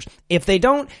taxpayers. If they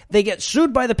don't, they get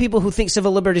sued by the people who think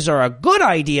civil liberties are a good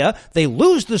idea. They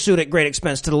lose the suit at great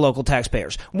expense to the local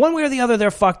taxpayers. One way or the other, they're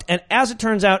fucked. And as it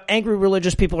turns out, angry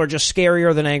religious people are just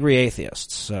scarier than angry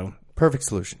atheists. So Perfect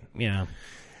solution. yeah.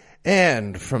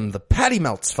 And from the Patty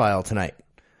Melts file tonight,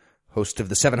 host of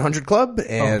the 700 Club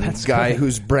and guy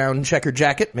whose brown checker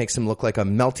jacket makes him look like a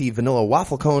melty vanilla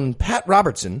waffle cone, Pat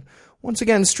Robertson, once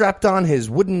again strapped on his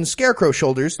wooden scarecrow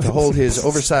shoulders to hold his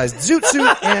oversized zoot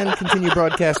suit and continue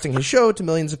broadcasting his show to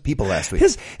millions of people last week.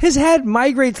 His head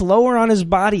migrates lower on his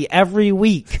body every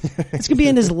week. It's going to be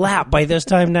in his lap by this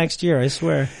time next year, I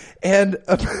swear. And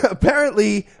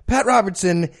apparently, Pat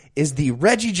Robertson is the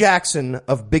Reggie Jackson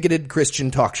of bigoted Christian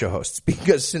talk show hosts,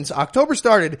 because since October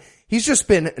started, he's just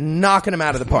been knocking them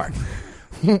out of the park.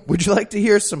 Would you like to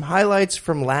hear some highlights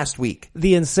from last week?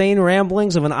 The insane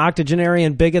ramblings of an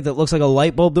octogenarian bigot that looks like a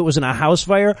light bulb that was in a house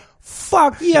fire?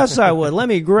 Fuck yes, I would. Let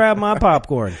me grab my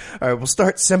popcorn. All right, we'll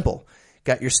start simple.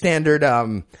 Got your standard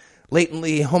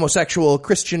latently homosexual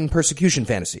Christian persecution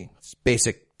fantasy. It's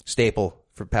basic staple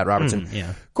for Pat Robertson.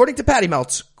 Yeah. According to Patty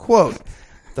Melts, quote,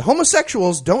 the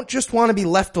homosexuals don't just want to be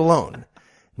left alone.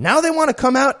 Now they want to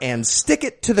come out and stick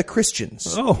it to the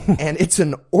Christians. Oh. And it's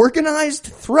an organized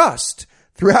thrust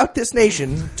throughout this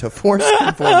nation to force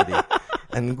conformity,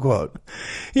 end quote.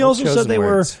 He also Chosen said they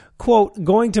words. were, quote,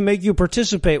 going to make you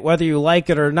participate whether you like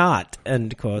it or not,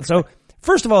 end quote. So,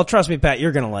 first of all, trust me, Pat,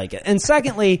 you're going to like it. And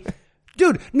secondly,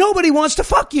 dude, nobody wants to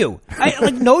fuck you.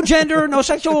 No gender, no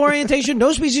sexual orientation,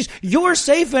 no species. You're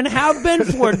safe and have been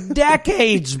for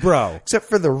decades, bro. Except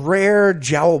for the rare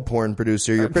jowl porn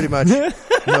producer, you're pretty much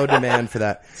no demand for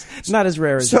that. It's not as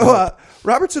rare as So,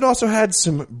 Robertson also had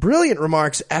some brilliant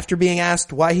remarks after being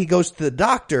asked why he goes to the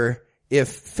doctor if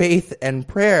faith and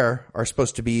prayer are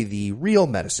supposed to be the real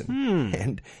medicine.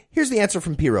 And here's the answer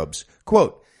from P-Robes.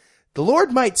 Quote, the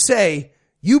Lord might say,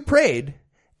 you prayed,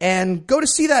 and go to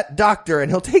see that doctor and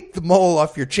he'll take the mole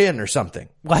off your chin or something.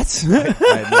 What?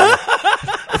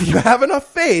 If you have enough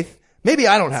faith, maybe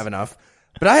I don't have enough,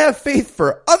 but I have faith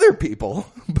for other people,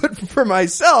 but for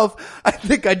myself, I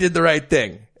think I did the right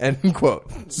thing. End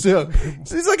quote. So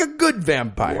he's like a good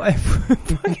vampire.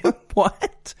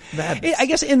 What? Madness. I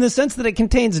guess in the sense that it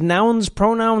contains nouns,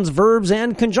 pronouns, verbs,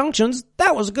 and conjunctions,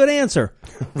 that was a good answer.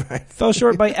 Right. Fell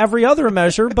short by every other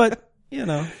measure, but, you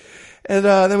know. And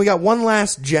then we got one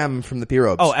last gem from the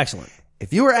P-Robes. Oh, excellent.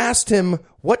 If you were asked him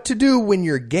what to do when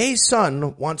your gay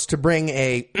son wants to bring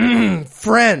a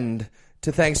friend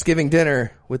to Thanksgiving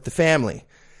dinner with the family,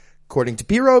 according to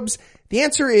P-Robes, the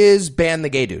answer is ban the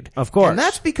gay dude. Of course. And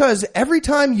that's because every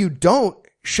time you don't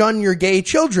shun your gay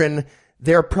children,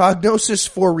 their prognosis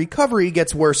for recovery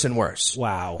gets worse and worse.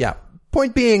 Wow. Yeah.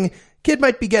 Point being, Kid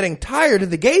might be getting tired of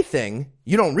the gay thing,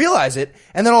 you don't realize it,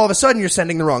 and then all of a sudden you're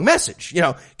sending the wrong message.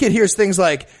 Kid hears things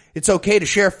like, it's okay to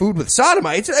share food with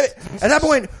sodomites. At that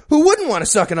point, who wouldn't want to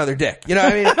suck another dick?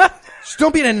 Just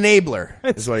don't be an enabler,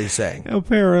 is what he's saying.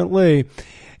 Apparently.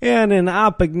 And in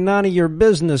none of your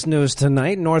business news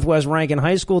tonight, Northwest Rankin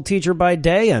High School teacher by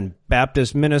day and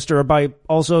Baptist minister by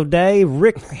also day,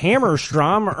 Rick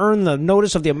Hammerstrom, earned the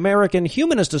notice of the American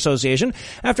Humanist Association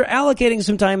after allocating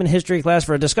some time in history class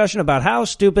for a discussion about how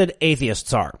stupid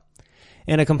atheists are.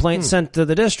 In a complaint sent to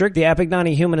the district, the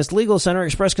Appignani Humanist Legal Center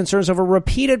expressed concerns over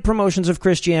repeated promotions of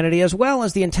Christianity as well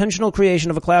as the intentional creation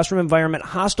of a classroom environment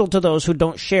hostile to those who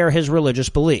don't share his religious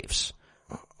beliefs.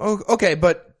 Okay,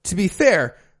 but to be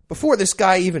fair, before this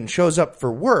guy even shows up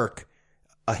for work,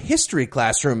 a history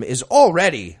classroom is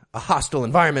already a hostile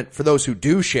environment for those who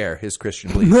do share his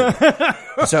Christian beliefs.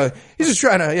 So he's just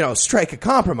trying to, strike a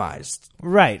compromise.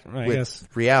 Right, with yes.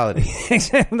 reality.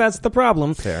 That's the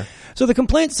problem. Fair. So the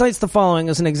complaint cites the following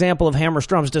as an example of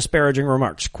Hammerstrom's disparaging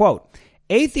remarks. Quote,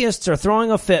 atheists are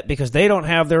throwing a fit because they don't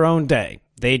have their own day.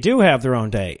 They do have their own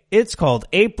day. It's called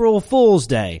April Fool's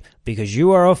Day because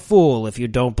you are a fool if you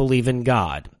don't believe in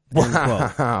God.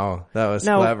 Wow, that was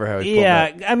clever how he pulled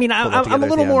that. I mean, I'm a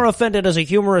little more offended as a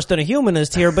humorist than a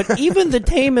humanist here, but even the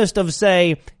tamest of,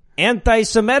 say,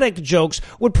 anti-Semitic jokes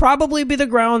would probably be the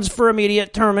grounds for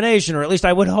immediate termination, or at least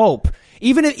I would hope.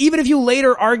 Even if you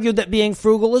later argued that being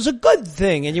frugal is a good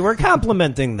thing and you were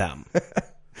complimenting them.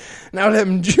 Now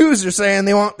them Jews are saying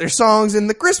they want their songs in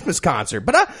the Christmas concert,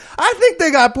 but I think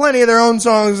they got plenty of their own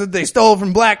songs that they stole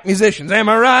from black musicians. Am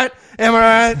I right? Am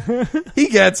I right? He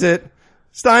gets it.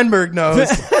 Steinberg knows.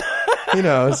 He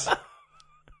knows.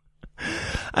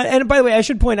 And by the way, I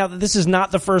should point out that this is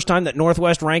not the first time that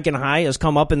Northwest Rankin High has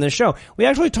come up in this show. We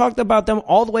actually talked about them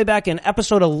all the way back in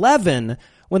episode 11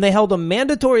 when they held a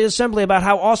mandatory assembly about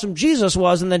how awesome Jesus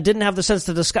was and then didn't have the sense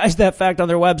to disguise that fact on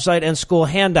their website and school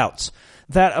handouts.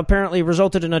 That apparently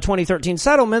resulted in a 2013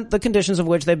 settlement, the conditions of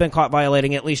which they've been caught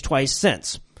violating at least twice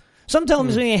since. Some tell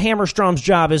me Hammerstrom's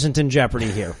job isn't in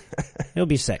jeopardy here. He'll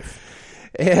be safe.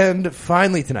 And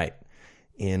finally tonight,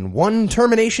 in one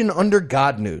termination under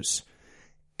God news,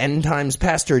 End Times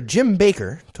pastor Jim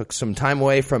Bakker took some time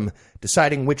away from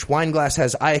deciding which wine glass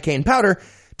has iocane powder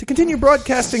to continue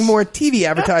broadcasting more TV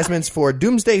advertisements for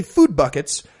doomsday food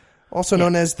buckets, also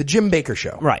known as The Jim Bakker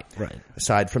Show. Right.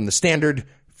 Aside from the standard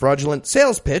fraudulent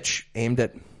sales pitch aimed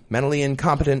at mentally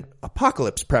incompetent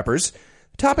apocalypse preppers,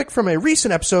 the topic from a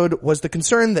recent episode was the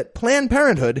concern that Planned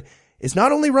Parenthood is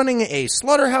not only running a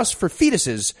slaughterhouse for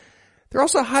fetuses, they're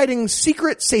also hiding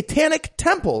secret satanic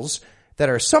temples that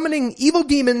are summoning evil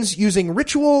demons using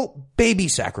ritual baby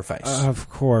sacrifice. Of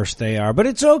course they are. But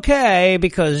it's okay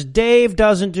because Dave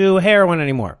doesn't do heroin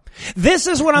anymore. This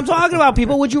is what I'm talking about,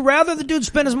 people. Would you rather the dude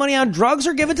spend his money on drugs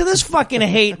or give it to this fucking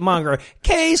hate monger?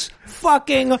 Case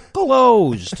fucking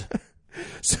closed.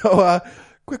 So,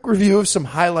 quick review of some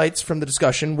highlights from the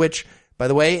discussion, which, by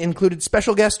the way, included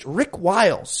special guest Rick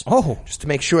Wiles. Oh. Just to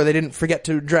make sure they didn't forget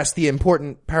to address the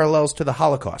important parallels to the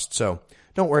Holocaust. So,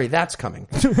 don't worry, that's coming.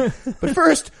 But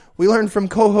first, we learned from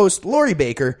co-host Lori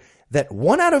Bakker that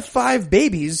 1 out of 5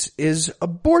 babies is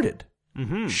aborted.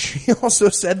 Mm-hmm. She also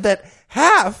said that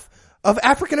half of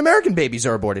African-American babies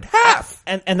are aborted. Half!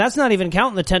 And that's not even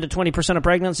counting the 10 to 20% of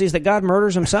pregnancies that God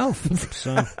murders himself.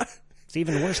 So, it's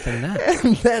even worse than that.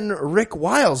 And then Rick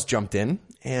Wiles jumped in,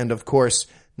 and of course,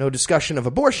 no discussion of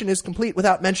abortion is complete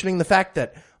without mentioning the fact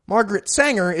that Margaret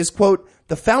Sanger is, quote,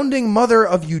 the founding mother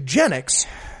of eugenics,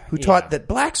 who taught that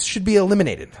blacks should be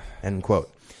eliminated, end quote.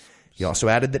 He also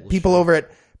added that people over at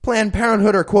Planned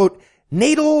Parenthood are, quote,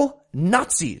 natal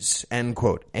Nazis, end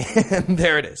quote. And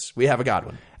there it is. We have a God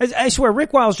one. I swear,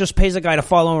 Rick Wiles just pays a guy to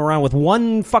follow him around with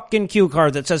one fucking cue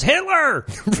card that says Hitler!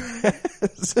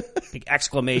 Big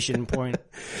exclamation point.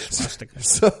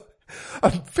 So,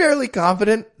 I'm fairly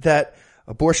confident that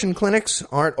abortion clinics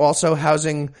aren't also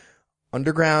housing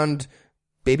underground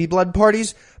baby blood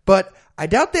parties, but I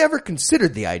doubt they ever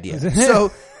considered the idea.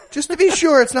 So, just to be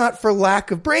sure it's not for lack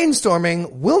of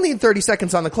brainstorming, we'll need 30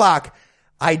 seconds on the clock.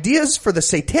 Ideas for the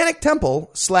Satanic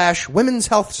Temple / Women's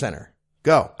Health Center.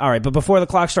 Go. All right, but before the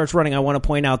clock starts running, I want to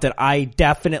point out that I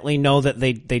definitely know that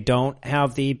they don't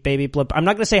have the baby blood. I'm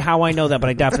not going to say how I know that, but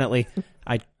I definitely...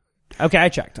 Okay, I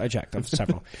checked. I've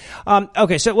several.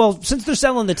 Okay, so, since they're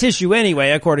selling the tissue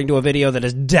anyway, according to a video that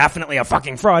is definitely a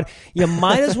fucking fraud, you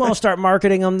might as well start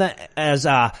marketing them as,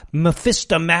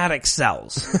 mephistomatic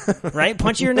cells. Right?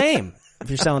 Punch your name if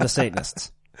you're selling to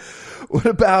Satanists. What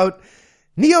about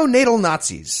neonatal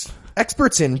Nazis?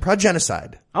 Experts in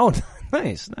progenocide. Oh,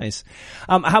 nice.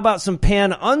 How about some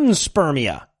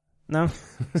pan-unspermia? No?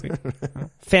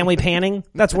 Family panning?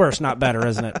 That's worse, not better,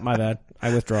 isn't it? My bad.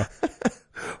 I withdraw.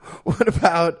 What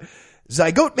about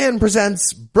Zygote Man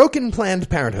presents Broken Planned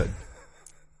Parenthood?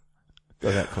 Go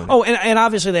ahead, Clint. Oh, and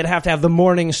obviously they'd have to have the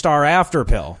Morning Star After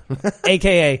Pill,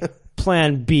 a.k.a.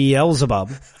 Plan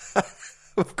Beelzebub.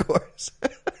 Of course.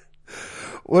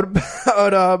 What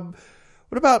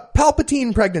about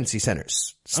Palpatine pregnancy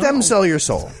centers? Stem cell your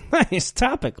soul. Nice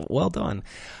topic. Well done.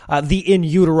 The In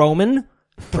Uteroman.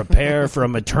 Prepare for a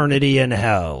maternity in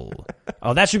hell.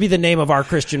 Oh, that should be the name of our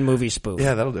Christian movie spoof.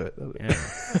 Yeah, that'll do it.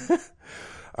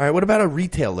 All right, what about a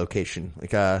retail location?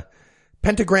 Like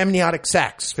Pentagram Neotic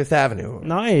Saks, Fifth Avenue.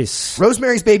 Nice.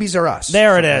 Rosemary's Babies Are Us.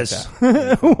 There it is.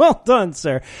 Like well done,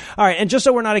 sir. All right, and just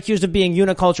so we're not accused of being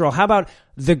unicultural, how about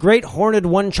the Great Horned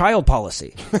One-Child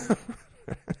Policy?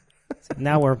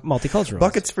 Now we're multicultural.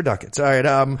 Buckets for ducats. All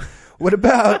right, what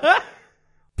about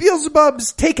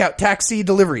Beelzebub's Takeout Taxi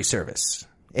Delivery Service,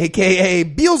 a.k.a.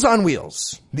 Beels on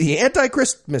Wheels, the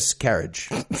Anti-Christmas carriage.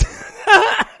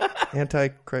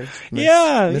 Anti-Christ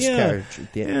miscarriage.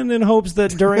 Yeah. And in hopes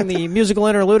that during the musical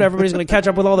interlude, everybody's going to catch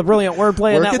up with all the brilliant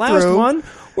wordplay in that last one.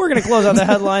 We're going to close out the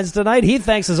headlines tonight. Heath,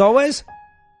 thanks as always.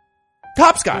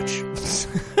 Hopscotch.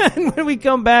 And when we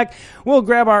come back, we'll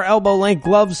grab our elbow-length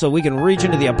gloves so we can reach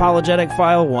into the apologetic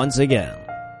file once again.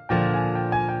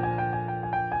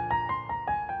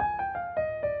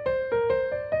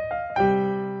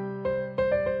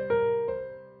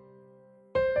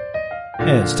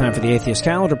 It's time for the Atheist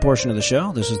Calendar portion of the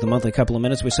show. This is the monthly couple of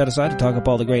minutes we set aside to talk up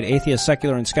all the great atheist,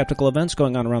 secular, and skeptical events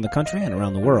going on around the country and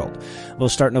around the world. We'll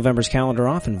start November's calendar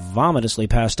off in vomitously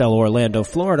pastel Orlando,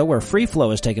 Florida, where Free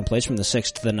Flow is taking place from the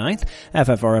 6th to the 9th.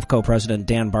 FFRF co-president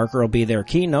Dan Bakker will be their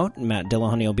keynote. Matt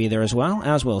Dillahunty will be there as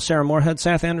will Sarah Moorhead,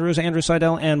 Seth Andrews, Andrew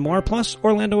Seidel, and more. Plus,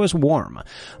 Orlando is warm.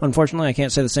 Unfortunately, I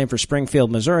can't say the same for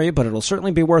Springfield, Missouri, but it'll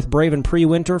certainly be worth braving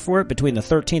pre-winter for it between the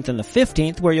 13th and the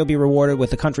 15th, where you'll be rewarded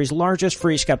with the country's largest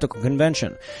free skeptical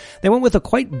convention. They went with a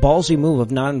quite ballsy move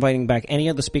of not inviting back any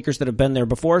of the speakers that have been there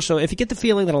before, so if you get the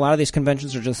feeling that a lot of these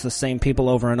conventions are just the same people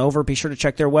over and over, be sure to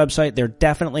check their website. They're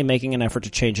definitely making an effort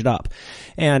to change it up.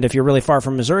 And if you're really far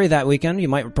from Missouri that weekend, you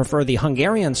might prefer the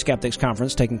Hungarian Skeptics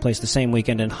Conference taking place the same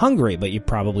weekend in Hungary, but you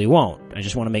probably won't. I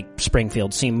just want to make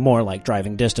Springfield seem more like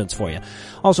driving distance for you.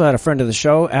 Also had a friend of the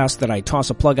show ask that I toss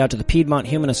a plug out to the Piedmont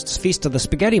Humanists Feast of the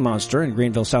Spaghetti Monster in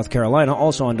Greenville, South Carolina,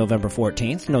 also on November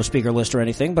 14th. No speaker list or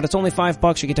anything, but it's only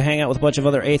 $5. You get to hang out with a bunch of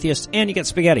other atheists, and you get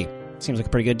spaghetti. Seems like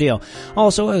a pretty good deal.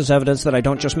 Also, as evidence that I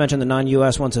don't just mention the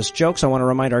non-U.S. ones as jokes, I want to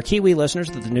remind our Kiwi listeners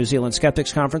that the New Zealand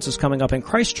Skeptics Conference is coming up in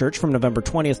Christchurch from November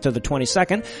 20th to the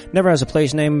 22nd. Never has a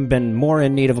place name been more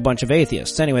in need of a bunch of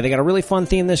atheists. Anyway, they got a really fun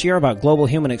theme this year about global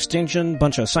human extinction.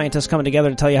 Bunch of scientists coming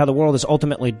together to tell you how the world is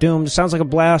ultimately doomed. Sounds like a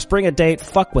blast. Bring a date.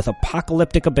 Fuck with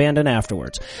apocalyptic abandon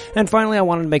afterwards. And finally, I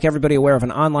wanted to make everybody aware of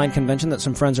an online convention that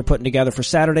some friends are putting together for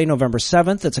Saturday, November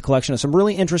 7th. It's a collection of some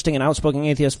really interesting and outspoken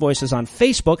atheist voices on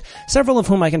Facebook, several of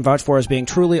whom I can vouch for as being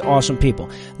truly awesome people.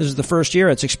 This is the first year.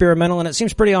 It's experimental, and it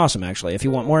seems pretty awesome, actually. If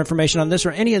you want more information on this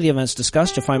or any of the events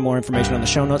discussed, you'll find more information on the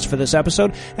show notes for this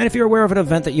episode. And if you're aware of an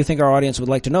event that you think our audience would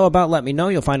like to know about, let me know.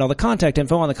 You'll find all the contact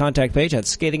info on the contact page at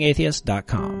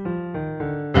ScathingAtheist.com.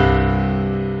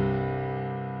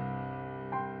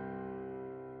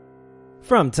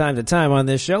 From time to time on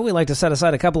this show, we like to set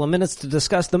aside a couple of minutes to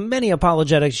discuss the many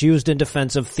apologetics used in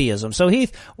defense of theism. So,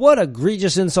 Heath, what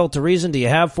egregious insult to reason do you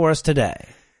have for us today?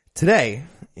 Today,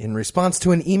 in response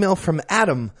to an email from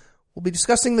Adam, we'll be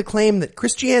discussing the claim that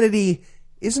Christianity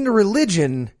isn't a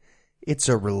religion, it's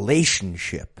a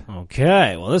relationship.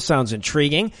 Okay, well, this sounds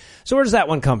intriguing. So where does that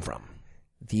one come from?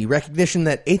 The recognition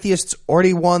that atheists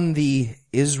already won the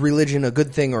is religion a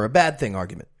good thing or a bad thing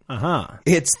argument. Uh-huh.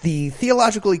 It's the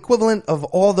theological equivalent of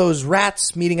all those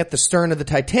rats meeting at the stern of the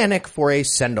Titanic for a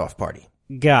send-off party.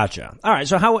 Gotcha. All right,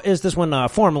 so how is this one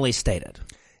formally stated?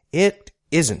 It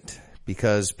isn't,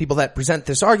 because people that present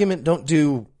this argument don't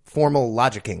do formal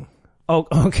logicking. Oh,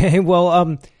 okay.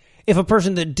 Well, if a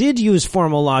person that did use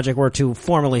formal logic were to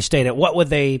formally state it, what would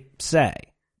they say?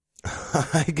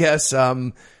 I guess,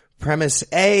 premise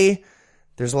A,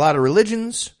 there's a lot of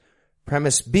religions.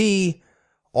 Premise B,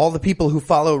 all the people who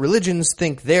follow religions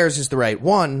think theirs is the right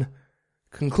one.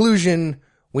 Conclusion,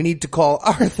 we need to call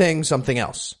our thing something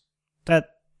else.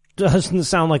 That doesn't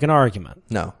sound like an argument.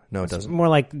 No, it doesn't. It's more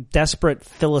like desperate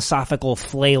philosophical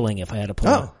flailing, if I had to put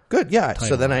Oh, good, yeah.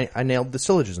 So then I nailed the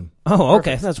syllogism. Oh,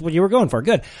 okay. Perfect. That's what you were going for.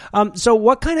 Good. So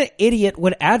what kind of idiot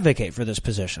would advocate for this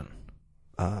position?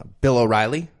 Bill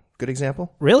O'Reilly, good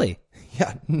example. Really?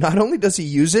 Yeah, not only does he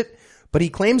use it, but he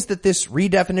claims that this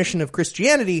redefinition of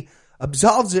Christianity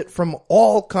absolves it from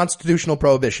all constitutional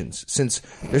prohibitions, since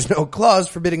there's no clause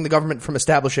forbidding the government from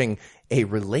establishing a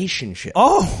relationship.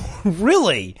 Oh,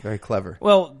 really? Very clever.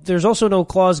 Well, there's also no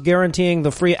clause guaranteeing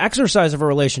the free exercise of a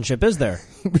relationship, is there?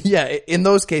 Yeah, in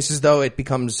those cases, though, it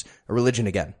becomes a religion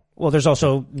again. Well, there's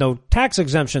also no tax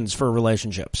exemptions for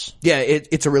relationships. Yeah,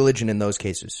 it's a religion in those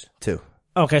cases, too.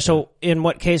 Okay, so in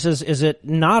what cases is it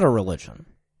not a religion?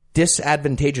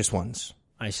 Disadvantageous ones.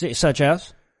 I see. Such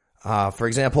as? For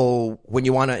example, when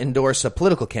you want to endorse a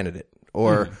political candidate,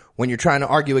 or when you're trying to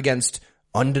argue against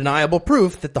undeniable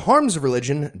proof that the harms of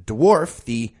religion dwarf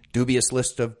the dubious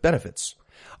list of benefits.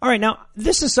 All right, now,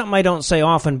 this is something I don't say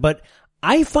often, but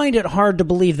I find it hard to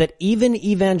believe that even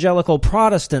evangelical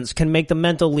Protestants can make the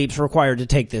mental leaps required to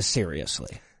take this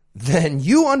seriously. Then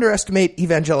you underestimate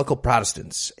evangelical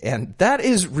Protestants, and that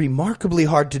is remarkably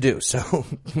hard to do, so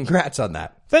congrats on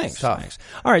that. Thanks. All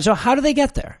right, so how do they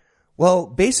get there? Well,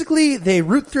 basically, they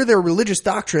root through their religious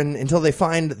doctrine until they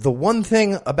find the one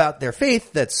thing about their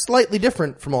faith that's slightly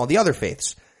different from all the other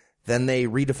faiths. Then they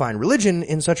redefine religion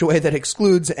in such a way that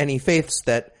excludes any faiths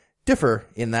that differ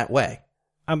in that way.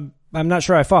 I'm not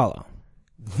sure I follow.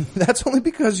 That's only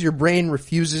because your brain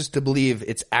refuses to believe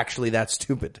it's actually that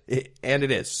stupid. And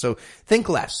it is. So think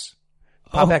less.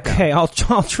 Pop back down. Okay, I'll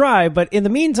try, but in the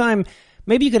meantime,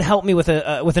 maybe you could help me with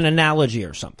an analogy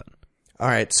or something. All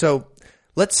right, so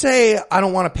let's say I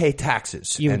don't want to pay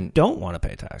taxes. You don't want to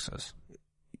pay taxes.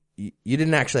 You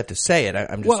didn't actually have to say it.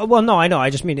 I'm just... Well, no, I know. I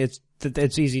just mean it's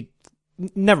easy.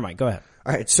 Never mind. Go ahead.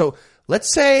 All right, so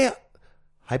let's say,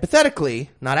 hypothetically,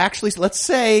 not actually, let's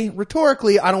say,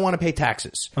 rhetorically, I don't want to pay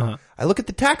taxes. I look at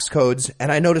the tax codes,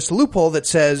 and I notice a loophole that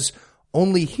says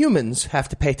only humans have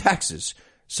to pay taxes.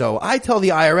 So I tell the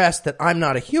IRS that I'm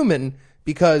not a human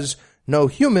because no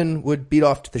human would beat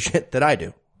off to the shit that I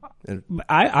do.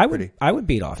 I would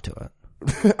beat off to it.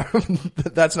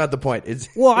 That's not the point.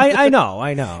 Well, I know.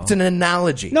 It's an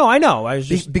analogy. No, I know. I was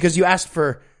just because you asked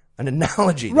for an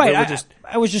analogy. Right.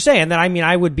 I was just saying that. I mean,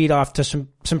 I would beat off to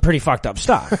some pretty fucked up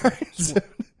stuff.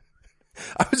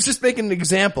 I was just making an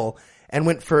example and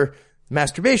went for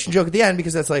masturbation joke at the end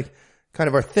because that's like kind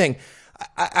of our thing.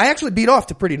 I actually beat off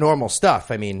to pretty normal stuff.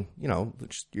 I mean, you know,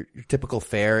 just your typical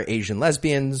fare, Asian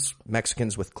lesbians,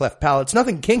 Mexicans with cleft palates,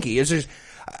 nothing kinky. It's just,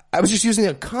 I was just using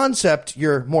a concept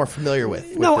you're more familiar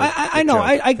with. No, I know.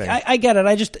 I get it.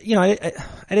 I just, you know, I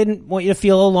didn't want you to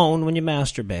feel alone when you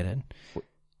masturbated.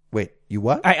 Wait, you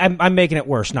what? I'm making it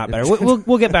worse, not better.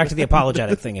 We'll get back to the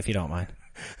apologetic thing if you don't mind.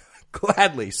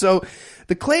 Gladly. So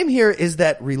the claim here is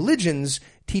that religions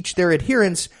teach their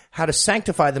adherents how to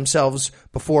sanctify themselves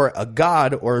before a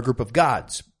god or a group of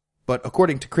gods. But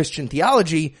according to Christian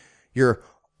theology, you're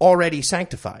already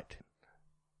sanctified.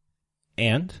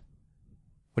 And?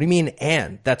 What do you mean,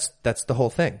 and? That's the whole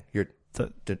thing. You're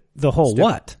the whole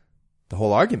what? The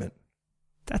whole argument.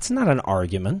 That's not an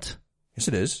argument. Yes,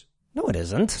 it is. No, it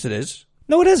isn't. Yes, it is.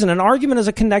 No, it isn't. An argument is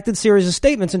a connected series of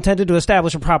statements intended to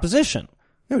establish a proposition.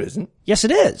 No, it isn't. Yes,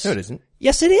 it is. No, it isn't.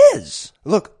 Yes, it is.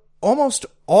 Look, almost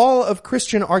all of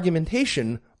Christian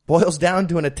argumentation boils down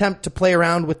to an attempt to play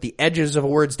around with the edges of a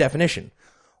word's definition.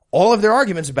 All of their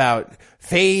arguments about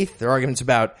faith, their arguments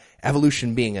about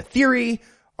evolution being a theory,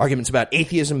 arguments about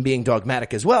atheism being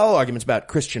dogmatic as well, arguments about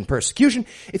Christian persecution.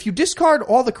 If you discard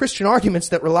all the Christian arguments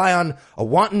that rely on a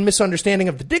wanton misunderstanding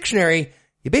of the dictionary,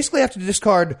 you basically have to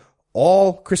discard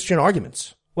all Christian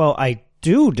arguments. Well, I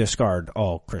do discard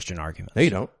all Christian arguments. No, you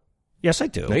don't. Yes, I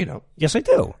do. No, you don't. Yes, I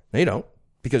do. No, you don't.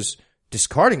 Because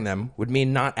discarding them would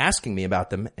mean not asking me about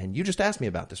them, and you just asked me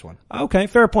about this one. Okay,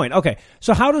 fair point. Okay,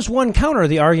 so how does one counter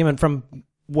the argument from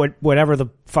whatever the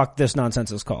fuck this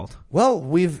nonsense is called? Well,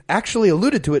 we've actually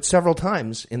alluded to it several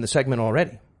times in the segment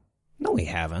already. No, we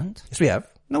haven't. Yes, we have.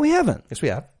 No, we haven't. Yes, we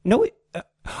have. No, we...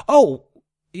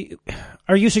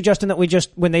 Are you suggesting that we just,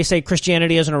 when they say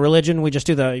Christianity isn't a religion, we just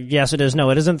do the yes it is, no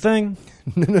it isn't thing?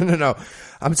 No.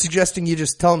 I'm suggesting you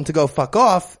just tell them to go fuck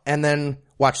off and then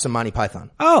watch some Monty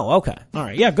Python. Oh, okay. All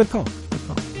right. Yeah, good call.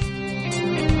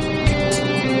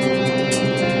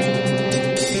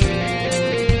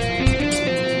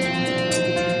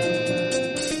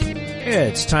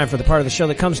 It's time for the part of the show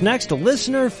that comes next,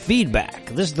 listener feedback.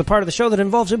 This is the part of the show that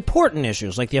involves important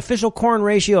issues like the official corn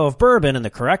ratio of bourbon and the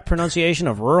correct pronunciation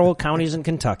of rural counties in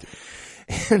Kentucky.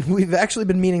 And we've actually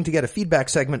been meaning to get a feedback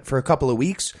segment for a couple of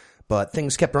weeks, but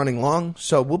things kept running long,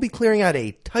 so we'll be clearing out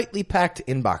a tightly packed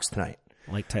inbox tonight.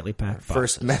 Like tightly packed boxes.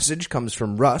 First message comes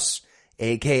from Russ,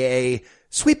 a.k.a.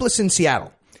 Sweepless in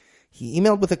Seattle. He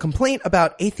emailed with a complaint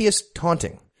about atheist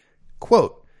taunting.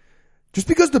 Quote, just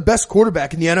because the best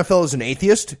quarterback in the NFL is an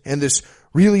atheist and this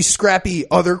really scrappy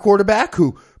other quarterback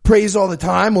who praise all the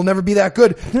time will never be that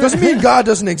good. Doesn't mean God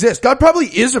doesn't exist. God probably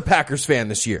is a Packers fan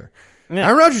this year. Yeah.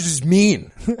 Aaron Rodgers is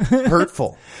mean,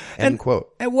 hurtful, end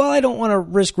quote. And while I don't want to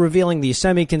risk revealing the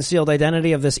semi-concealed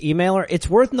identity of this emailer, it's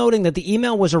worth noting that the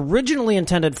email was originally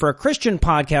intended for a Christian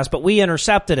podcast, but we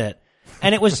intercepted it.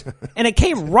 And it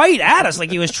came right at us like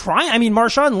he was trying. I mean,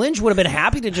 Marshawn Lynch would have been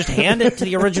happy to just hand it to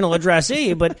the original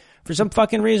addressee, but for some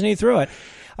fucking reason he threw it.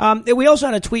 We also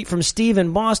had a tweet from Steve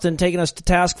in Boston taking us to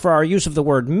task for our use of the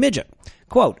word midget.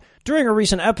 Quote, during a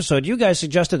recent episode, you guys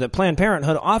suggested that Planned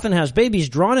Parenthood often has babies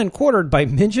drawn and quartered by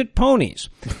midget ponies.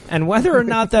 And whether or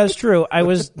not that's true, I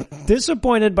was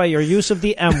disappointed by your use of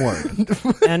the M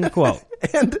word. End quote.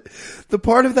 And the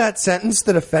part of that sentence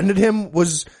that offended him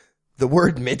was the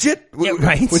word midget? Yeah,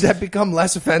 right. Would that become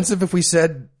less offensive if we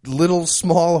said little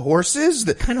small horses?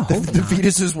 The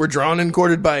fetuses were drawn and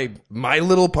quartered by My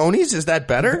Little Ponies? Is that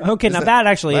better? Okay, now that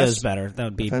actually is better. That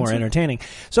would be offensive? More entertaining.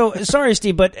 So, sorry,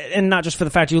 Steve, and not just for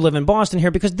the fact you live in Boston here,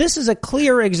 because this is a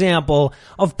clear example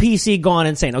of PC gone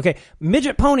insane. Okay,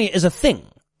 midget pony is a thing.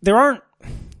 There aren't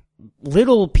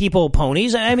little people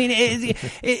ponies. I mean,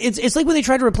 it's like when they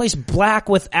tried to replace black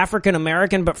with African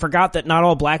American, but forgot that not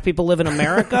all black people live in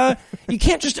America. You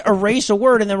can't just erase a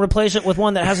word and then replace it with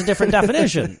one that has a different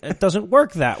definition. It doesn't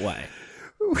work that way.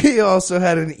 We also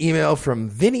had an email from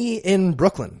Vinny in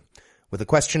Brooklyn with a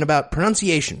question about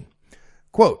pronunciation.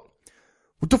 Quote,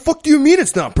 what the fuck do you mean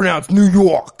it's not pronounced New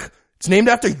York? It's named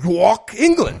after York,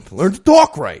 England. Learn to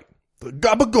talk right.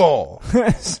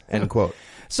 Gabagool. End quote.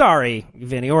 Sorry,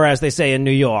 Vinny, or as they say in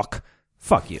New York,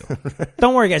 fuck you.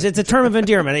 Don't worry, guys. It's a term of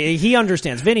endearment. He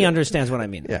understands. Vinny understands what I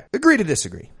mean. Yeah. Agree to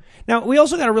disagree. Now, we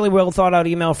also got a really well-thought-out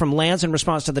email from Lance in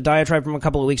response to the diatribe from a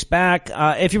couple of weeks back.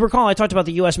 If you recall, I talked about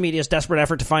the U.S. media's desperate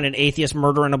effort to find an atheist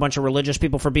murdering a bunch of religious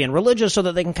people for being religious so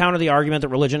that they can counter the argument that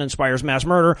religion inspires mass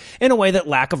murder in a way that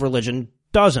lack of religion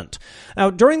doesn't. Now,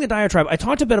 during the diatribe, I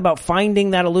talked a bit about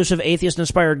finding that elusive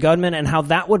atheist-inspired gunman and how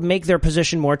that would make their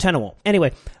position more tenable.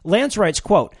 Anyway, Lance writes,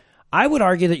 quote, I would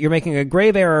argue that you're making a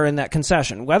grave error in that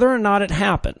concession, whether or not it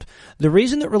happened. The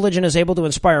reason that religion is able to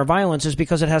inspire violence is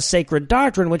because it has sacred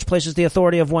doctrine, which places the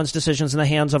authority of one's decisions in the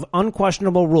hands of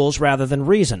unquestionable rules rather than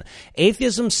reason.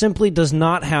 Atheism simply does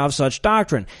not have such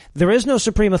doctrine. There is no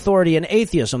supreme authority in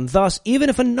atheism. Thus, even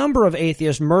if a number of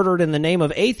atheists murdered in the name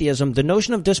of atheism, the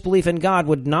notion of disbelief in God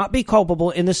would not be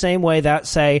culpable in the same way that,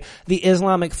 say, the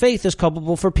Islamic faith is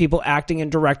culpable for people acting in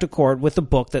direct accord with the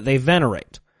book that they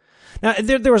venerate. Now,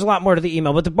 there was a lot more to the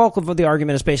email, but the bulk of the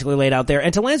argument is basically laid out there.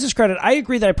 And to Lance's credit, I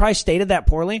agree that I probably stated that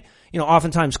poorly. You know,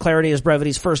 oftentimes clarity is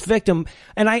brevity's first victim.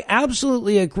 And I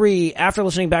absolutely agree, after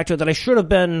listening back to it, that I should have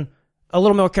been a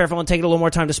little more careful and taken a little more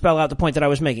time to spell out the point that I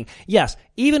was making. Yes,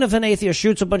 even if an atheist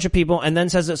shoots a bunch of people and then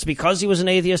says it's because he was an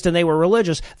atheist and they were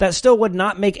religious, that still would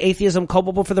not make atheism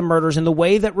culpable for the murders in the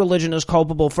way that religion is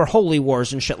culpable for holy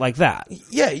wars and shit like that.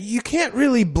 Yeah, you can't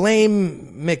really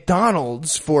blame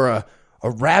McDonald's for a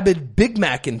rabid Big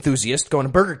Mac enthusiast going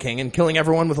to Burger King and killing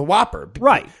everyone with a Whopper.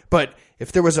 Right. But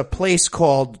if there was a place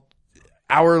called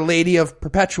Our Lady of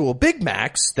Perpetual Big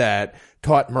Macs that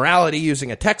taught morality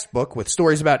using a textbook with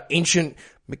stories about ancient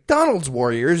McDonald's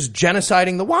warriors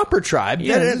genociding the Whopper tribe,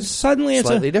 then suddenly it's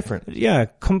slightly different. Yeah,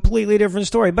 completely different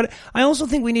story. But I also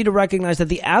think we need to recognize that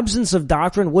the absence of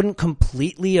doctrine wouldn't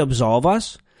completely absolve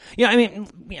us. You know, I mean,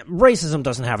 racism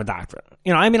doesn't have a doctrine.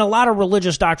 You know, I mean, a lot of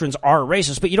religious doctrines are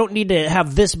racist, but you don't need to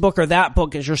have this book or that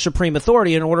book as your supreme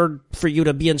authority in order for you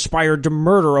to be inspired to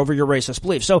murder over your racist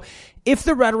beliefs. So if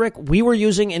the rhetoric we were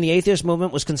using in the atheist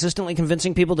movement was consistently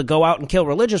convincing people to go out and kill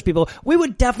religious people, we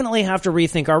would definitely have to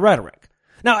rethink our rhetoric.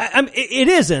 Now, it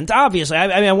isn't, obviously.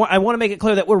 I want to make it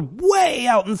clear that we're way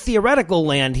out in theoretical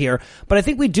land here, but I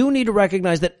think we do need to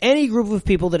recognize that any group of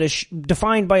people that is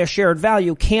defined by a shared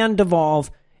value can devolve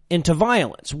into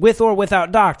violence, with or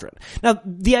without doctrine. Now,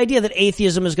 the idea that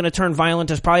atheism is going to turn violent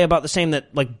is probably about the same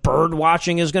that, like, bird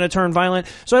watching is going to turn violent,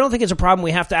 so I don't think it's a problem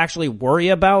we have to actually worry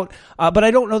about, but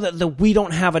I don't know that the we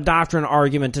don't have a doctrine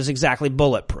argument is exactly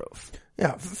bulletproof.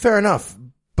 Yeah, fair enough.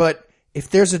 But if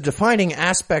there's a defining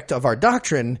aspect of our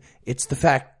doctrine, it's the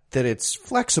fact that it's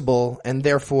flexible and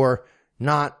therefore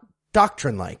not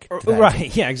doctrine-like.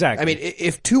 Right, yeah, exactly. I mean,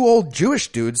 if two old Jewish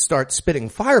dudes start spitting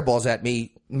fireballs at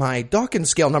me, my Dawkins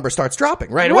scale number starts dropping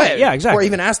right away. Yeah, exactly. Or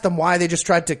even ask them why they just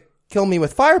tried to kill me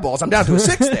with fireballs. I'm down to a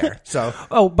 6 there. So.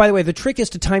 Oh, by the way, the trick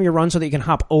is to time your run so that you can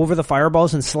hop over the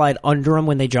fireballs and slide under them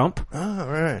when they jump. Oh,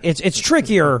 right. It's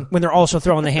trickier when they're also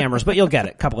throwing the hammers, but you'll get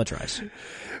it. Couple of tries.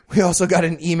 We also got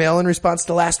an email in response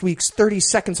to last week's 30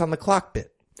 seconds on the clock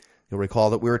bit. You'll recall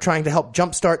that we were trying to help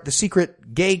jumpstart the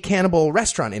secret gay cannibal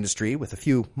restaurant industry with a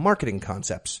few marketing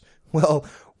concepts. Well,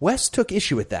 Wes took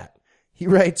issue with that. He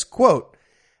writes, quote,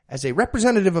 As a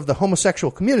representative of the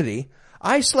homosexual community,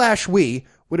 we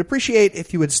would appreciate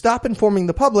if you would stop informing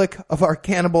the public of our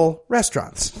cannibal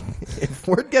restaurants. If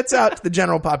word gets out to the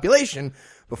general population,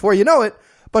 before you know it,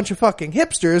 a bunch of fucking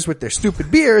hipsters with their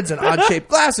stupid beards and odd-shaped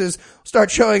glasses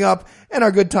start showing up, and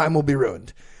our good time will be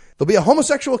ruined. There'll be a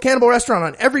homosexual cannibal restaurant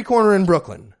on every corner in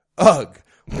Brooklyn. Ugh.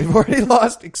 We've already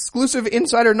lost exclusive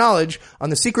insider knowledge on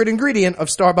the secret ingredient of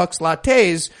Starbucks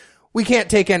lattes. We can't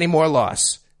take any more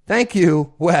loss. Thank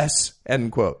you, Wes.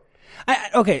 End quote.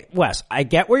 Okay, Wes, I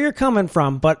get where you're coming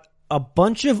from, but a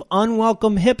bunch of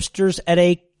unwelcome hipsters at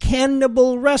a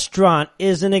cannibal restaurant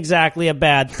isn't exactly a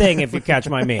bad thing, if you catch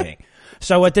my meaning.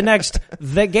 So at the next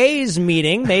The Gays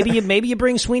meeting, maybe you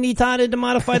bring Sweeney Todd in to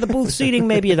modify the booth seating,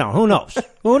 maybe you don't. Who knows?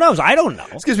 Who knows? I don't know.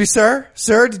 Excuse me, sir.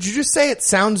 Sir, did you just say it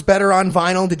sounds better on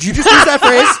vinyl? Did you just use that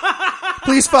phrase?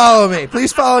 Please follow me.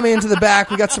 Please follow me into the back.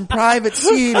 We got some private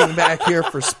seating back here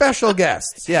for special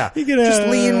guests. Yeah. Just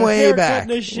lean way back.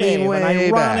 And a shave, an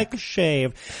ironic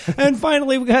shave. And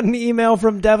finally, we got an email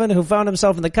from Devin, who found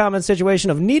himself in the comment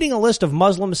situation of needing a list of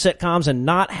Muslim sitcoms and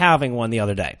not having one the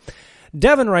other day.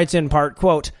 Devin writes in part,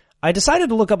 quote, I decided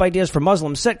to look up ideas for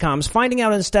Muslim sitcoms, finding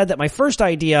out instead that my first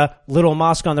idea, Little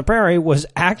Mosque on the Prairie, was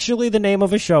actually the name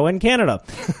of a show in Canada.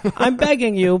 I'm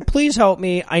begging you, please help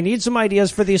me. I need some ideas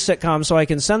for these sitcoms so I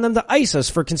can send them to ISIS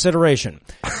for consideration.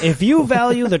 If you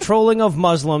value the trolling of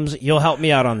Muslims, you'll help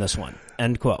me out on this one.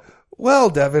 End quote. Well,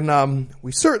 Devin,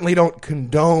 we certainly don't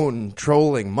condone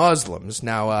trolling Muslims.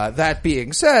 Now, that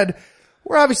being said,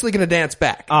 we're obviously going to dance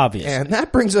back. Obviously. And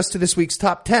that brings us to this week's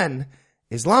top 10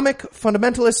 Islamic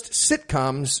fundamentalist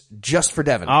sitcoms just for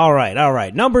Devin. All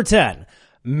right. Number 10,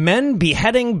 Men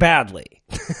Beheading Badly.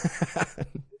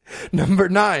 Number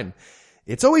 9,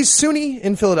 It's Always Sunni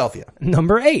in Philadelphia.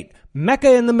 Number 8,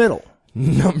 Mecca in the Middle.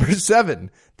 Number 7,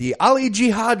 The Ali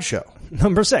Jihad Show.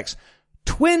 Number 6,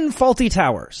 Twin Faulty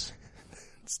Towers.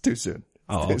 It's too soon.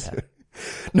 Okay. Soon.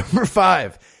 Number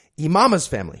 5, Imama's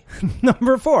Family.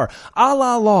 Number 4, A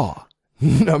La Law.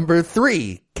 Number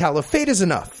 3, Caliphate is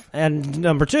Enough. And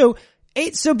number 2,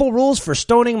 8 Simple Rules for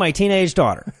Stoning My Teenage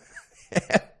Daughter.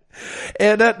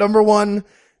 And at number 1,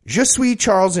 Je suis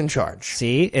Charles in Charge.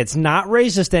 See, it's not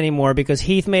racist anymore because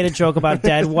Heath made a joke about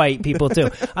dead white people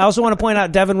too. I also want to point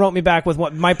out Devin wrote me back with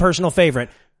what my personal favorite,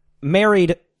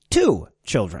 married 2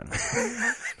 children.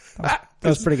 That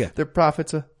was pretty good. Their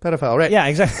prophet's a pedophile, right? Yeah,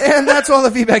 exactly. And that's all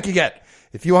the feedback you get.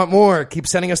 If you want more, keep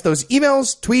sending us those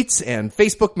emails, tweets, and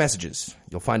Facebook messages.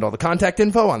 You'll find all the contact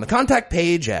info on the contact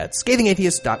page at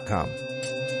ScathingAtheist.com.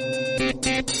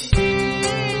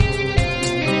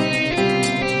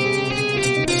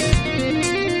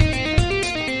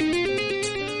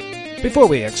 Before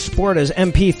we export as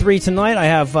MP3 tonight, I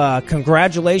have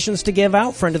congratulations to give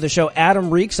out. Friend of the show, Adam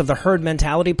Reeks of the Herd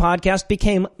Mentality podcast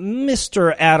became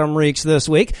Mr. Adam Reeks this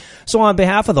week. So on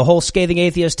behalf of the whole Scathing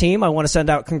Atheist team, I want to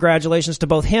send out congratulations to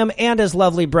both him and his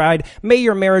lovely bride. May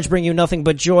your marriage bring you nothing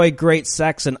but joy, great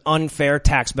sex, and unfair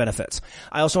tax benefits.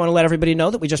 I also want to let everybody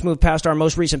know that we just moved past our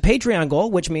most recent Patreon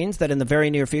goal, which means that in the very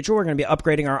near future, we're going to be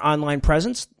upgrading our online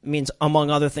presence. It means,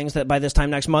 among other things, that by this time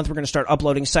next month, we're going to start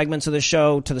uploading segments of the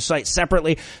show to the site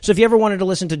separately. So if you ever wanted to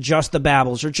listen to just the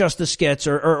babbles or just the skits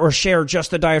or share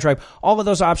just the diatribe, all of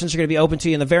those options are going to be open to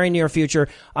you in the very near future.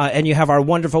 And you have our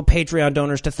wonderful Patreon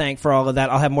donors to thank for all of that.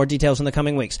 I'll have more details in the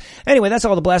coming weeks. Anyway, that's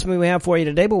all the blasphemy we have for you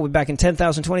today, but we'll be back in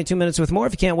 10,022 minutes with more.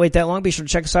 If you can't wait that long, be sure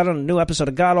to check us out on a new episode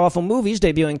of God Awful Movies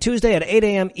debuting Tuesday at 8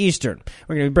 a.m. Eastern.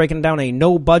 We're going to be breaking down a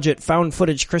no-budget found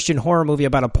footage Christian horror movie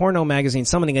about a porno magazine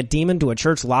summoning a demon to a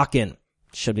church lock-in.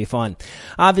 Should be fun.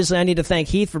 Obviously, I need to thank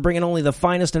Heath for bringing only the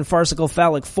finest and farcical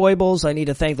phallic foibles. I need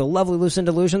to thank the lovely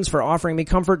Lucinda Illusions for offering me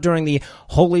comfort during the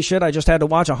holy shit, I just had to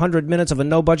watch 100 minutes of a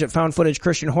no-budget found-footage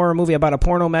Christian horror movie about a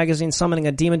porno magazine summoning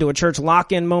a demon to a church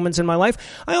lock-in moments in my life.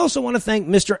 I also want to thank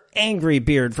Mr. Angry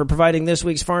Beard for providing this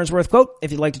week's Farnsworth quote.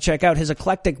 If you'd like to check out his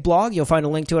eclectic blog, you'll find a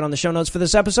link to it on the show notes for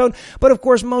this episode. But of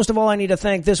course, most of all, I need to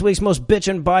thank this week's most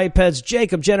bitchin' bipeds,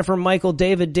 Jacob, Jennifer, Michael,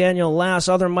 David, Daniel, Lass,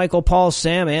 other Michael, Paul,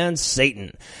 Sam, and Satan.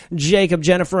 Jacob,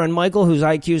 Jennifer, and Michael, whose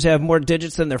IQs have more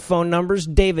digits than their phone numbers.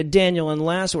 David, Daniel, and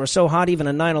Lass, who are so hot even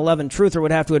a 9/11 truther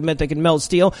would have to admit they can melt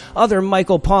steel. Other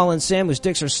Michael, Paul, and Sam, whose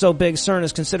dicks are so big CERN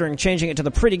is considering changing it to the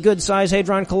pretty good size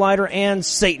Hadron Collider. And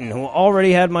Satan, who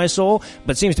already had my soul,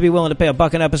 but seems to be willing to pay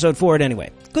 $1 an episode for it anyway.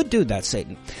 Good dude, that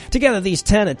Satan. Together, these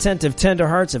 10 attentive tender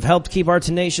hearts have helped keep our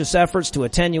tenacious efforts to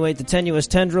attenuate the tenuous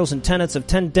tendrils and tenets of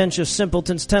tendentious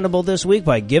simpletons tenable this week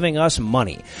by giving us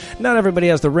money. Not everybody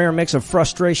has the rare mix of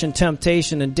frustration,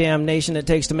 temptation, and damnation it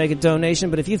takes to make a donation.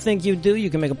 But if you think you do, you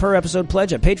can make a per-episode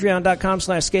pledge at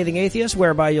patreon.com/ScathingAtheist,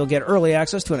 whereby you'll get early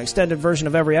access to an extended version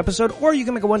of every episode, or you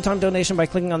can make a one-time donation by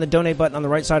clicking on the donate button on the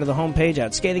right side of the homepage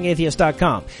at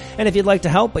ScathingAtheist.com. And if you'd like to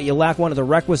help, but you lack one of the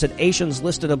requisite Asians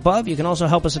listed above, you can also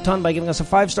help us a ton by giving us a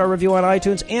 5-star review on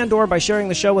iTunes and or by sharing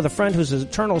the show with a friend whose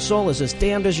eternal soul is as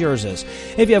damned as yours is.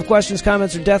 If you have questions,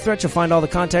 comments, or death threats, you'll find all the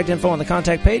contact info on the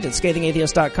contact page at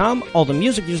ScathingAtheist.com. All the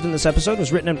music used in this episode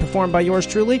was written and performed by yours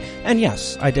truly, and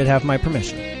yes, I did have my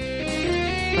permission.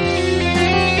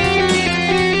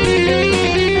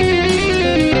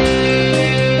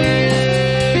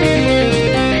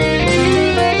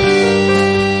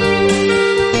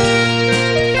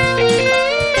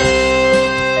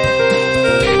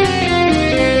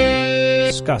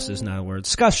 Scuss is not a word.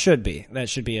 Scuss should be. That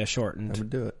should be a shortened. I would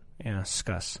do it. Yeah,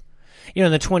 scuss. You know,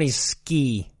 in the 20s,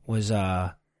 ski was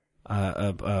like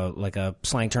a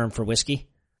slang term for whiskey.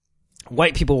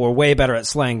 White people were way better at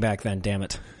slang back then, damn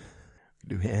it.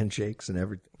 Do handshakes and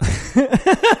everything.